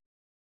bank,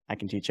 I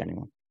can teach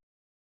anyone.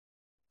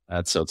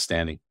 That's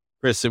outstanding.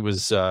 Chris, it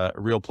was a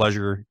real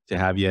pleasure to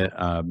have you.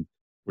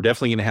 We're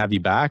definitely going to have you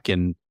back.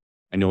 And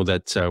I know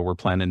that we're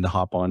planning to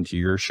hop onto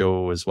your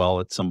show as well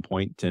at some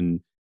point.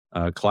 And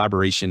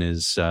collaboration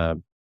is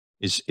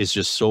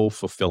just so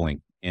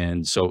fulfilling.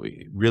 And so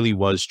it really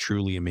was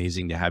truly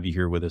amazing to have you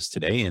here with us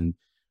today. And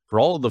for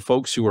all of the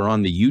folks who are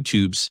on the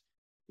YouTubes,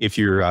 if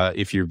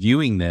you're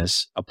viewing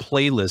this, a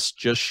playlist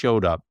just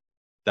showed up.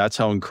 That's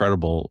how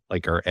incredible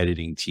like our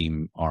editing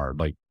team are.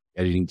 Like,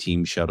 editing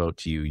team, shout out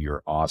to you.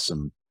 You're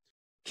awesome.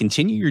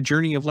 Continue your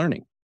journey of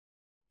learning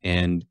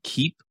and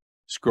keep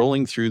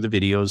scrolling through the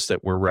videos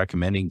that we're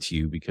recommending to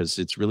you, because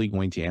it's really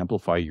going to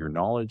amplify your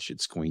knowledge.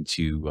 It's going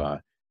to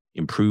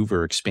improve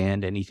or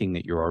expand anything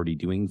that you're already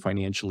doing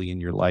financially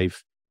in your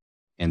life,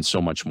 and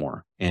so much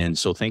more. And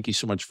so thank you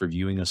so much for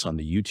viewing us on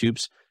the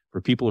YouTubes.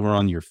 For people who are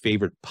on your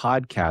favorite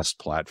podcast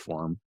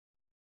platform,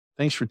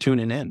 thanks for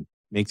tuning in.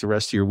 Make the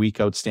rest of your week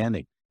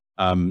outstanding.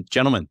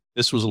 Gentlemen,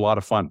 this was a lot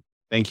of fun.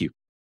 Thank you.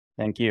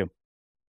 Thank you.